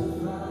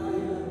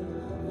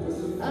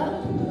 Up.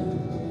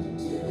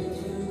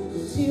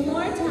 2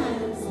 more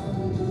times.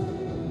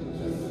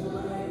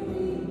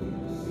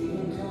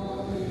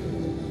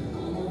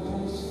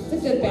 It's a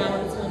good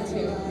balance one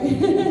too.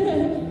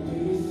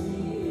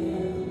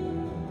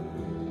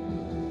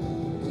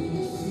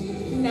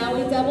 Now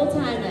we double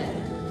time it.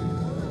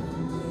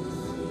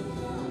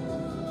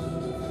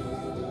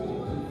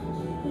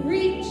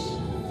 Reach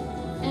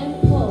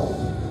and pull.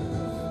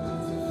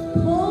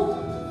 Pull,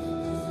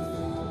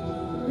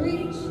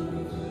 reach.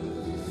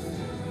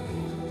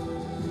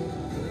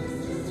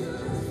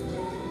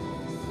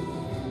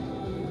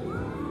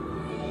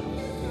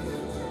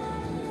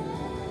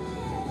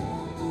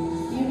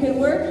 You can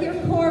work your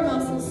core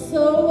muscles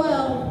so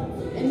well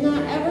and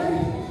not ever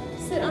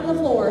sit on the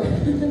floor.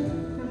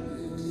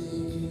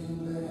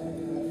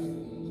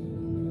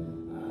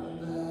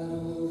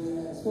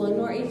 One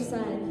more each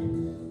side.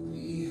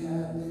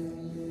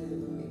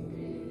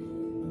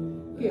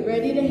 Get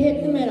ready to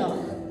hit the middle.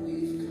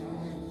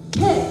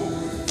 Hit.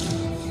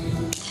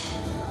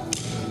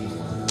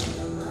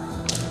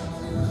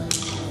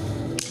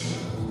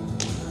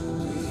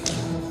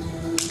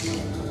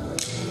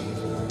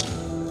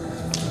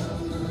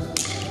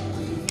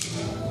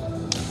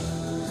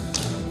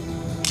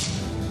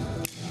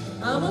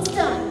 Almost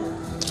done.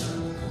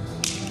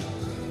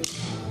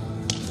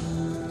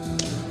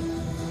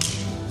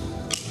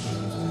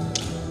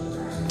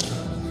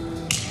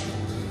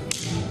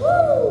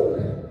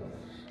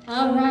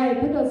 All right,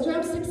 put those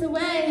drumsticks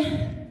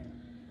away.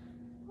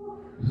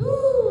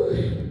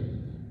 Whew.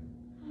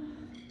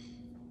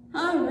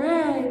 All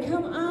right,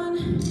 come on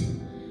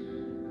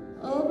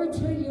over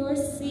to your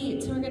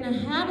seat. So we're gonna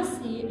have a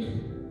seat.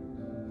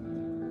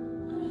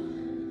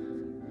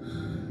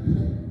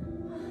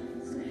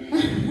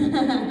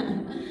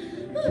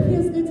 Oh, it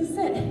feels good to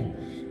sit.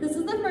 This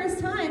is the first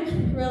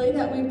time, really,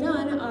 that we've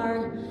done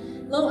our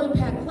low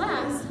impact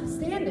class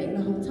standing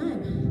the whole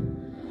time.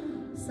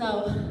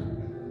 So,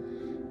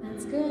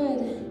 that's good.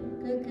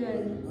 Good,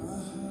 good.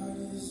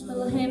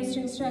 Little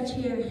hamstring stretch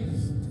here.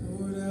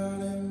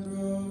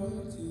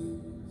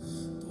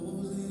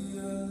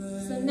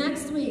 So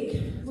next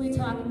week, we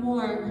talk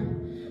more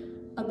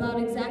about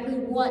exactly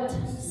what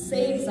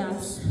saves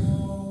us.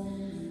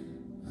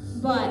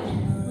 But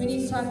we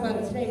need to talk about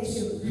it today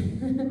too.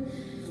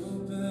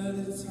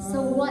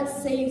 So what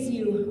saves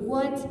you?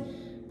 What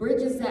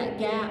bridges that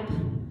gap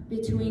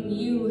between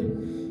you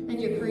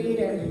and your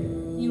Creator,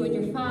 you and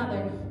your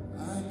Father?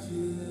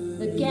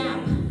 The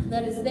gap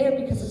that is there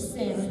because of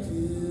sin.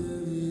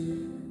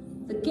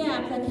 The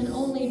gap that can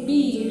only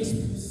be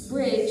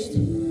bridged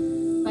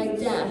by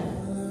death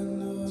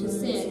to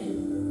sin.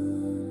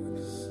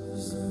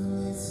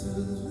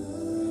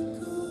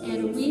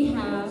 And we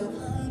have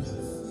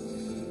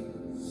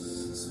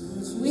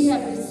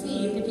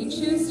received, if you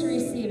choose to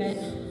receive it,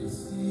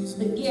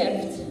 the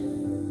gift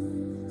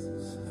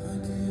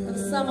of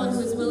someone who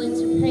is willing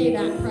to pay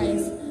that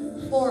price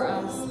for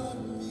us.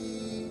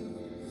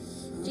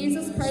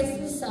 Jesus Christ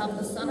himself,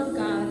 the Son of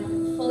God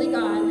and fully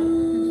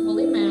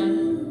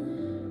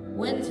man,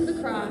 went to the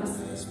cross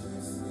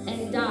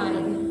and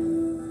died.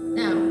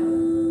 Now,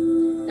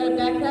 gotta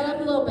back that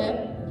up a little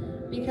bit,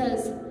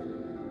 because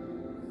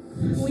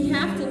we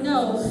have to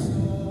know,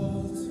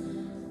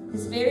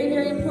 it's very,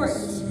 very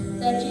important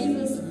that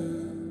Jesus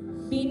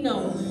be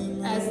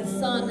known as the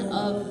Son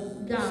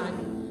of God.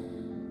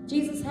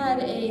 Jesus had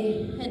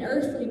an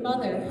earthly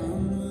mother,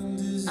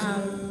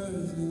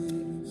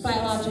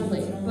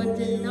 biologically, but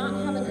did not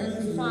have an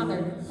earthly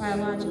father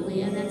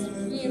biologically, and that's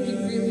really,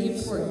 really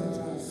important.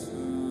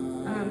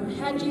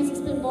 Had Jesus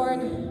been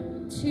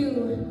born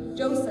to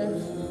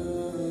Joseph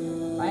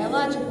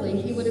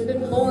biologically, he would have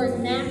been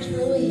born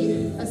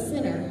naturally a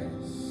sinner,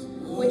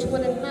 which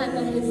would have meant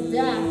that his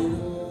death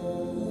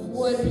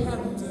would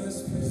have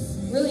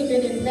really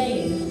been in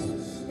vain.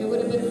 It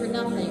would have been for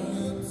nothing.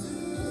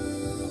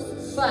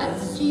 But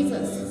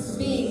Jesus,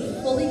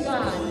 being fully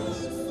God,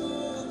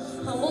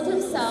 humbled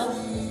himself,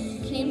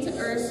 came to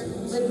earth,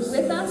 lived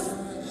with us,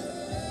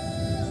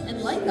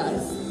 and like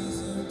us.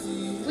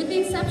 With the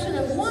exception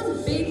of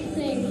one big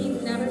thing, he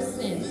never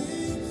sinned.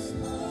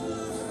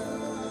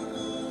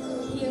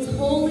 He is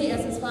holy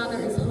as his Father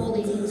is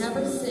holy. He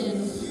never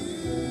sinned.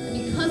 And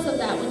because of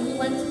that, when he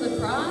went to the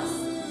cross,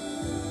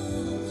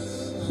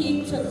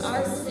 he took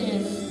our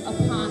sin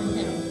upon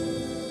him.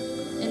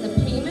 And the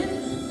payment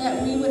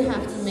that we would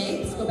have to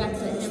make, let's go back to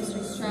the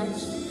hamstring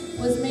stretch,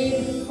 was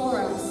made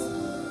for us.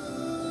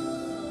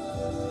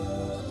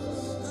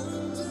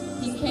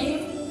 He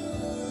came,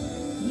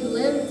 he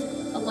lived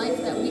a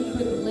life that we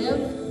couldn't live.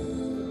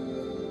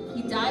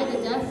 He died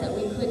a death that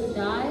we couldn't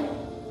die,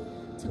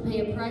 to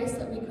pay a price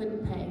that we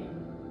couldn't pay.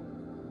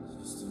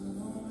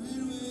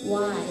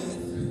 Why?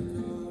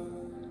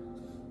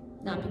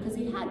 Not because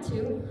he had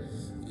to.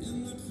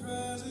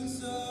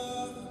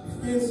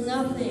 There's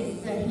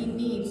nothing that he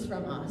needs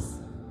from us.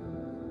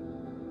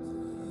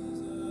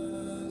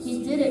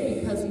 He did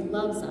it because he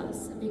loves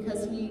us, and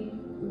because he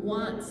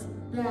wants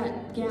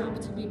that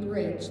gap to be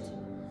bridged.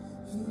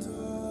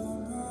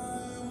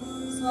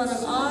 So out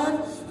of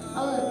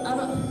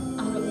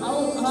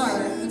all of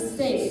our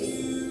mistakes,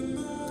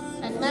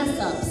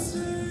 mess-ups.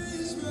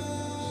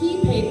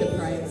 He paid the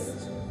price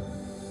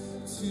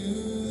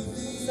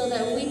so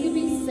that we could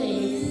be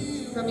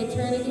saved from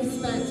eternity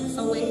spent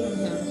away from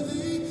him,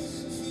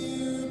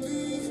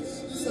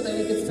 so that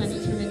we could spend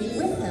eternity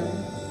with him.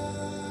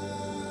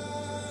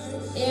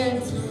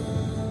 And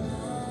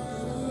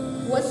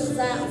what does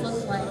that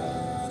look like?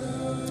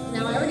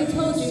 Now, I already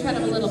told you kind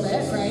of a little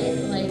bit, right?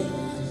 Like,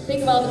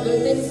 think of all the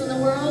good things in the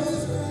world,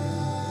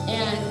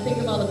 and think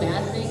of all the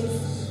bad things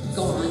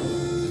gone.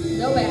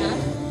 No bad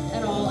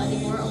at all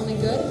anymore, only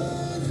good.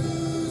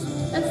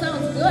 That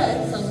sounds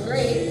good, sounds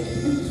great,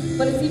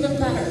 but it's even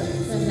better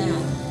than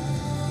that.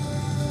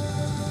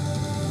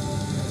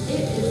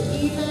 It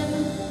is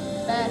even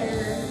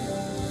better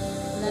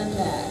than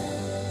that.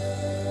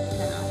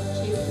 Now,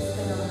 chase this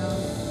thing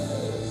around.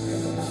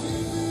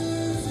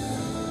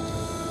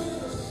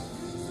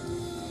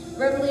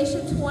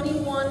 Revelation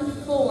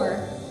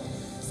 21:4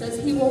 says,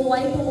 "He will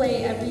wipe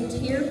away every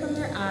tear from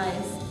their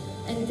eyes,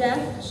 and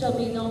death shall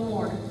be no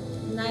more.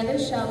 Neither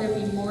shall there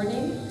be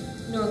mourning,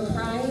 nor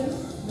crying,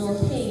 nor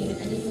pain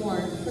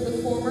anymore, for the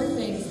former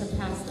things have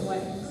passed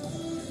away."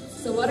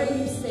 So what are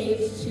you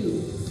saved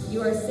to?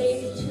 You are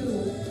saved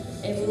to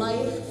a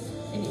life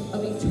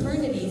of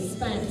eternity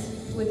spent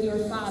with your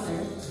Father,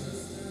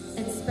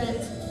 and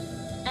spent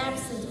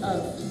absent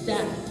of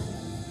death,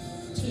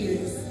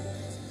 tears,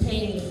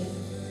 pain,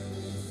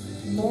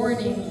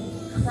 mourning,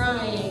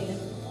 crying,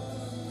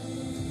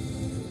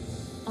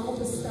 all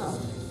the stuff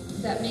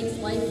that makes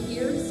life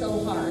here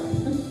so hard.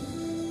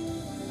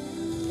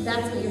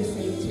 That's what you're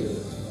saved to.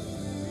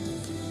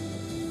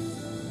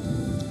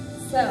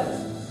 So,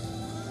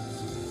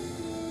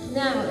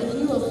 now if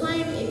you will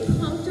find a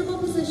comfortable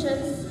position,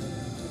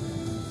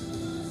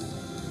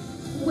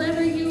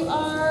 whether you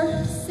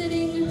are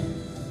sitting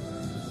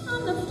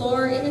on the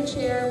floor, in a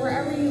chair,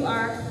 wherever you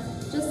are,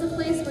 just a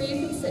place where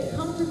you can sit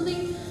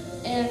comfortably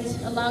and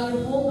allow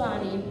your whole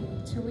body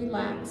to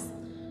relax.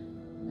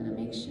 I'm going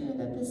to make sure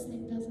that this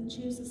thing doesn't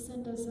choose to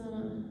send us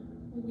on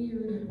a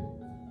weird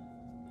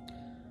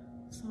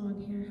song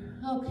here.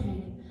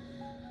 Okay.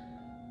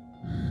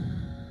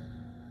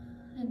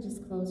 And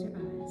just close your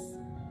eyes.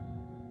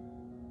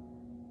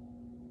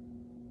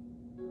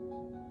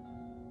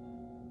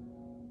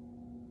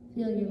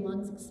 Feel your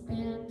lungs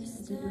expand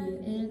as you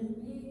breathe in.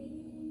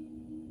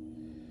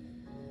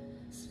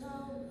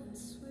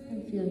 And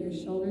feel your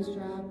shoulders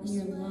drop and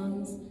your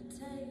lungs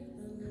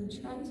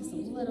contract just a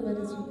little bit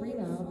as you breathe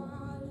out.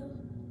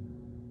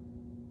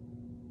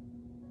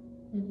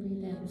 And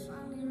breathe in. And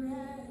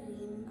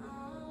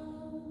out.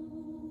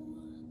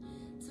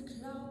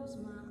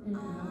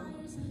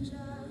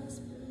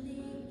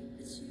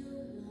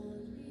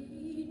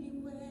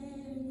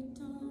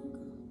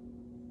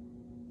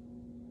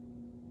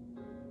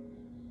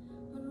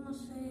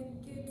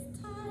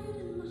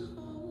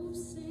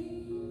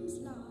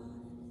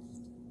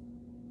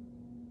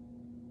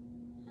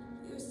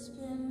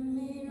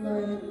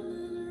 Lord,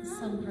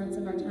 some parts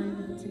of our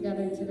time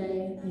together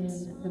today and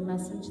the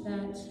message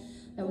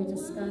that we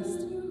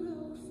discussed,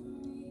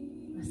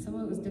 some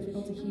of it was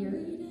difficult to hear.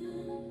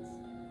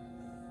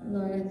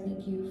 Lord, I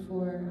thank you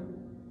for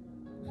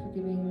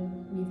giving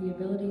me the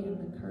ability and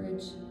the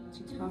courage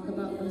to talk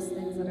about those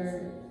things that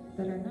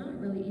are not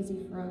really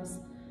easy for us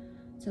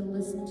to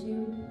listen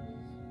to.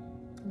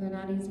 They're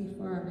not easy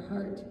for our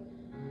heart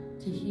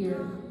to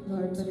hear,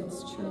 Lord, but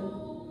it's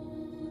true.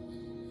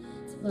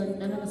 Lord,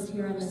 none of us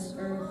here on this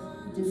earth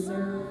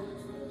deserve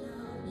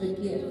the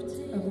gift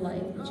of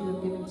life that you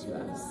have given to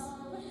us.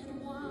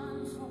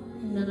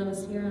 None of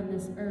us here on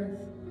this earth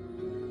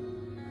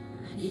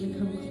even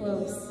come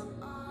close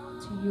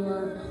to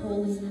your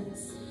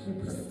holiness, your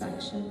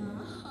perfection,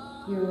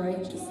 your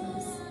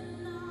righteousness.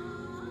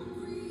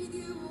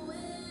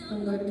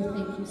 And Lord, we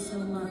thank you so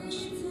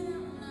much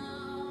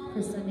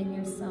for sending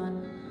your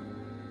Son,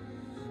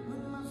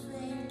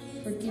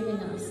 for giving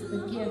us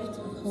the gift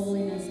of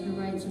holiness and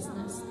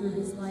righteousness through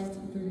his life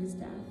and through his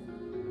death.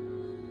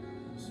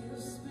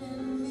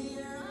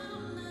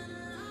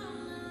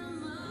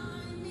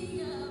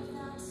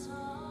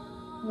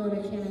 Lord,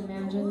 I can't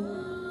imagine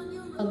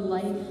a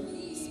life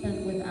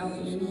spent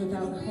without you,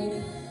 without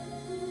hope,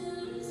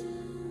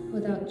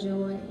 without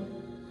joy,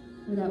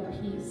 without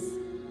peace,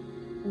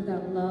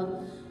 without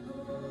love,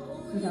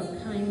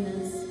 without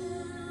kindness.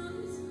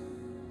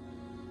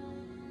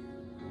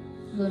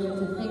 Lord,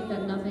 to think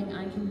that nothing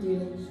I can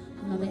do,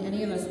 nothing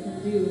any of us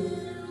can do,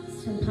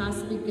 can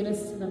possibly get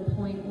us to the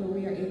point where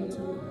we are able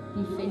to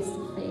be face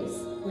to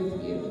face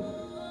with you.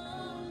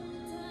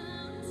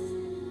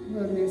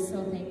 Lord, we are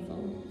so thankful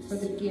for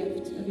the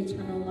gift of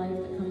eternal life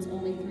that comes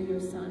only through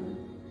your Son.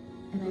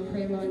 And I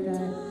pray, Lord,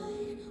 that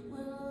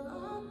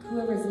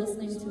whoever is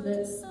listening to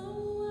this,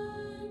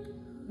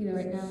 either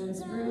right now in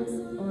this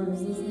room or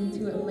is listening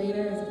to it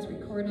later as it's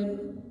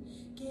recorded,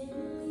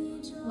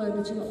 Lord,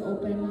 that you will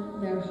open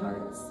their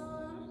hearts,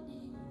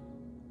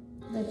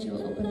 that you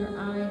will open their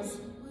eyes,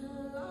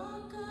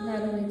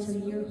 not only to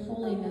your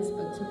holiness,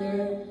 but to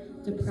their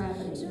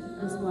depravity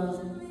as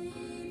well.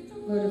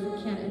 Lord, if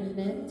we can't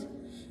admit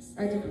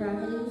our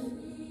depravity,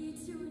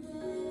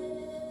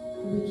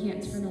 we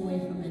can't turn away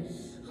from it.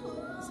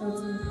 So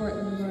it's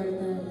important, Lord,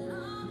 that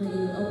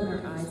you open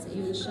our eyes, that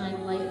you would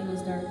shine light in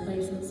those dark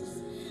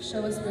places.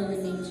 Show us where we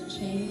need to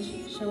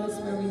change. Show us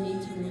where we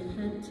need to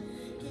repent.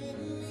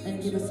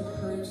 And give us the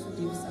courage to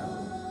do so.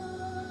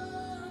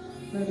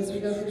 Lord, as we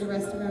go through the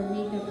rest of our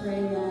week, I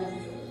pray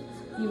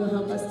that you will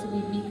help us to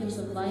be beacons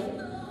of light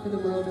for the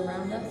world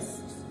around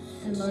us.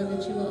 And Lord,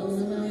 that you will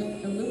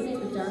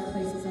illuminate the dark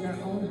places in our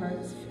own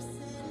hearts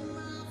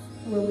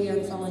where we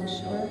are falling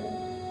short.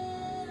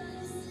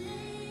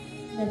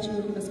 That you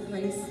will give us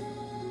grace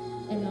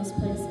in those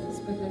places,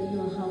 but that you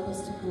will help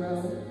us to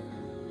grow,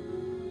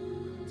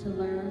 to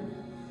learn,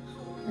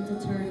 and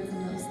to turn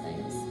from those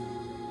things.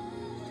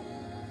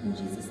 In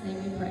Jesus' name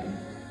we pray.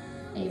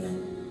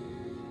 Amen.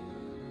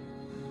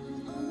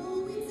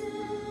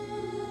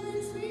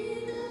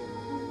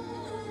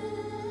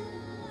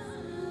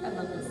 I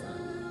love this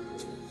song.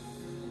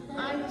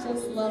 I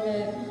just love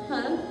it.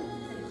 Huh?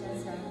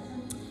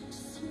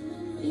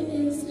 It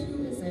is,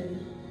 who is it?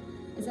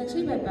 It's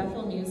actually by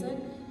Bethel Music.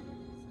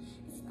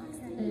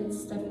 And it's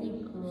Stephanie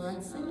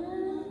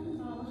Gretzinger.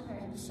 Oh,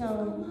 okay. So,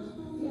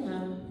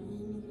 yeah.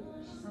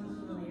 I'm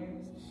familiar.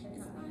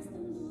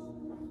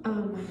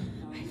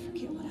 I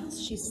forget what else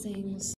she sings.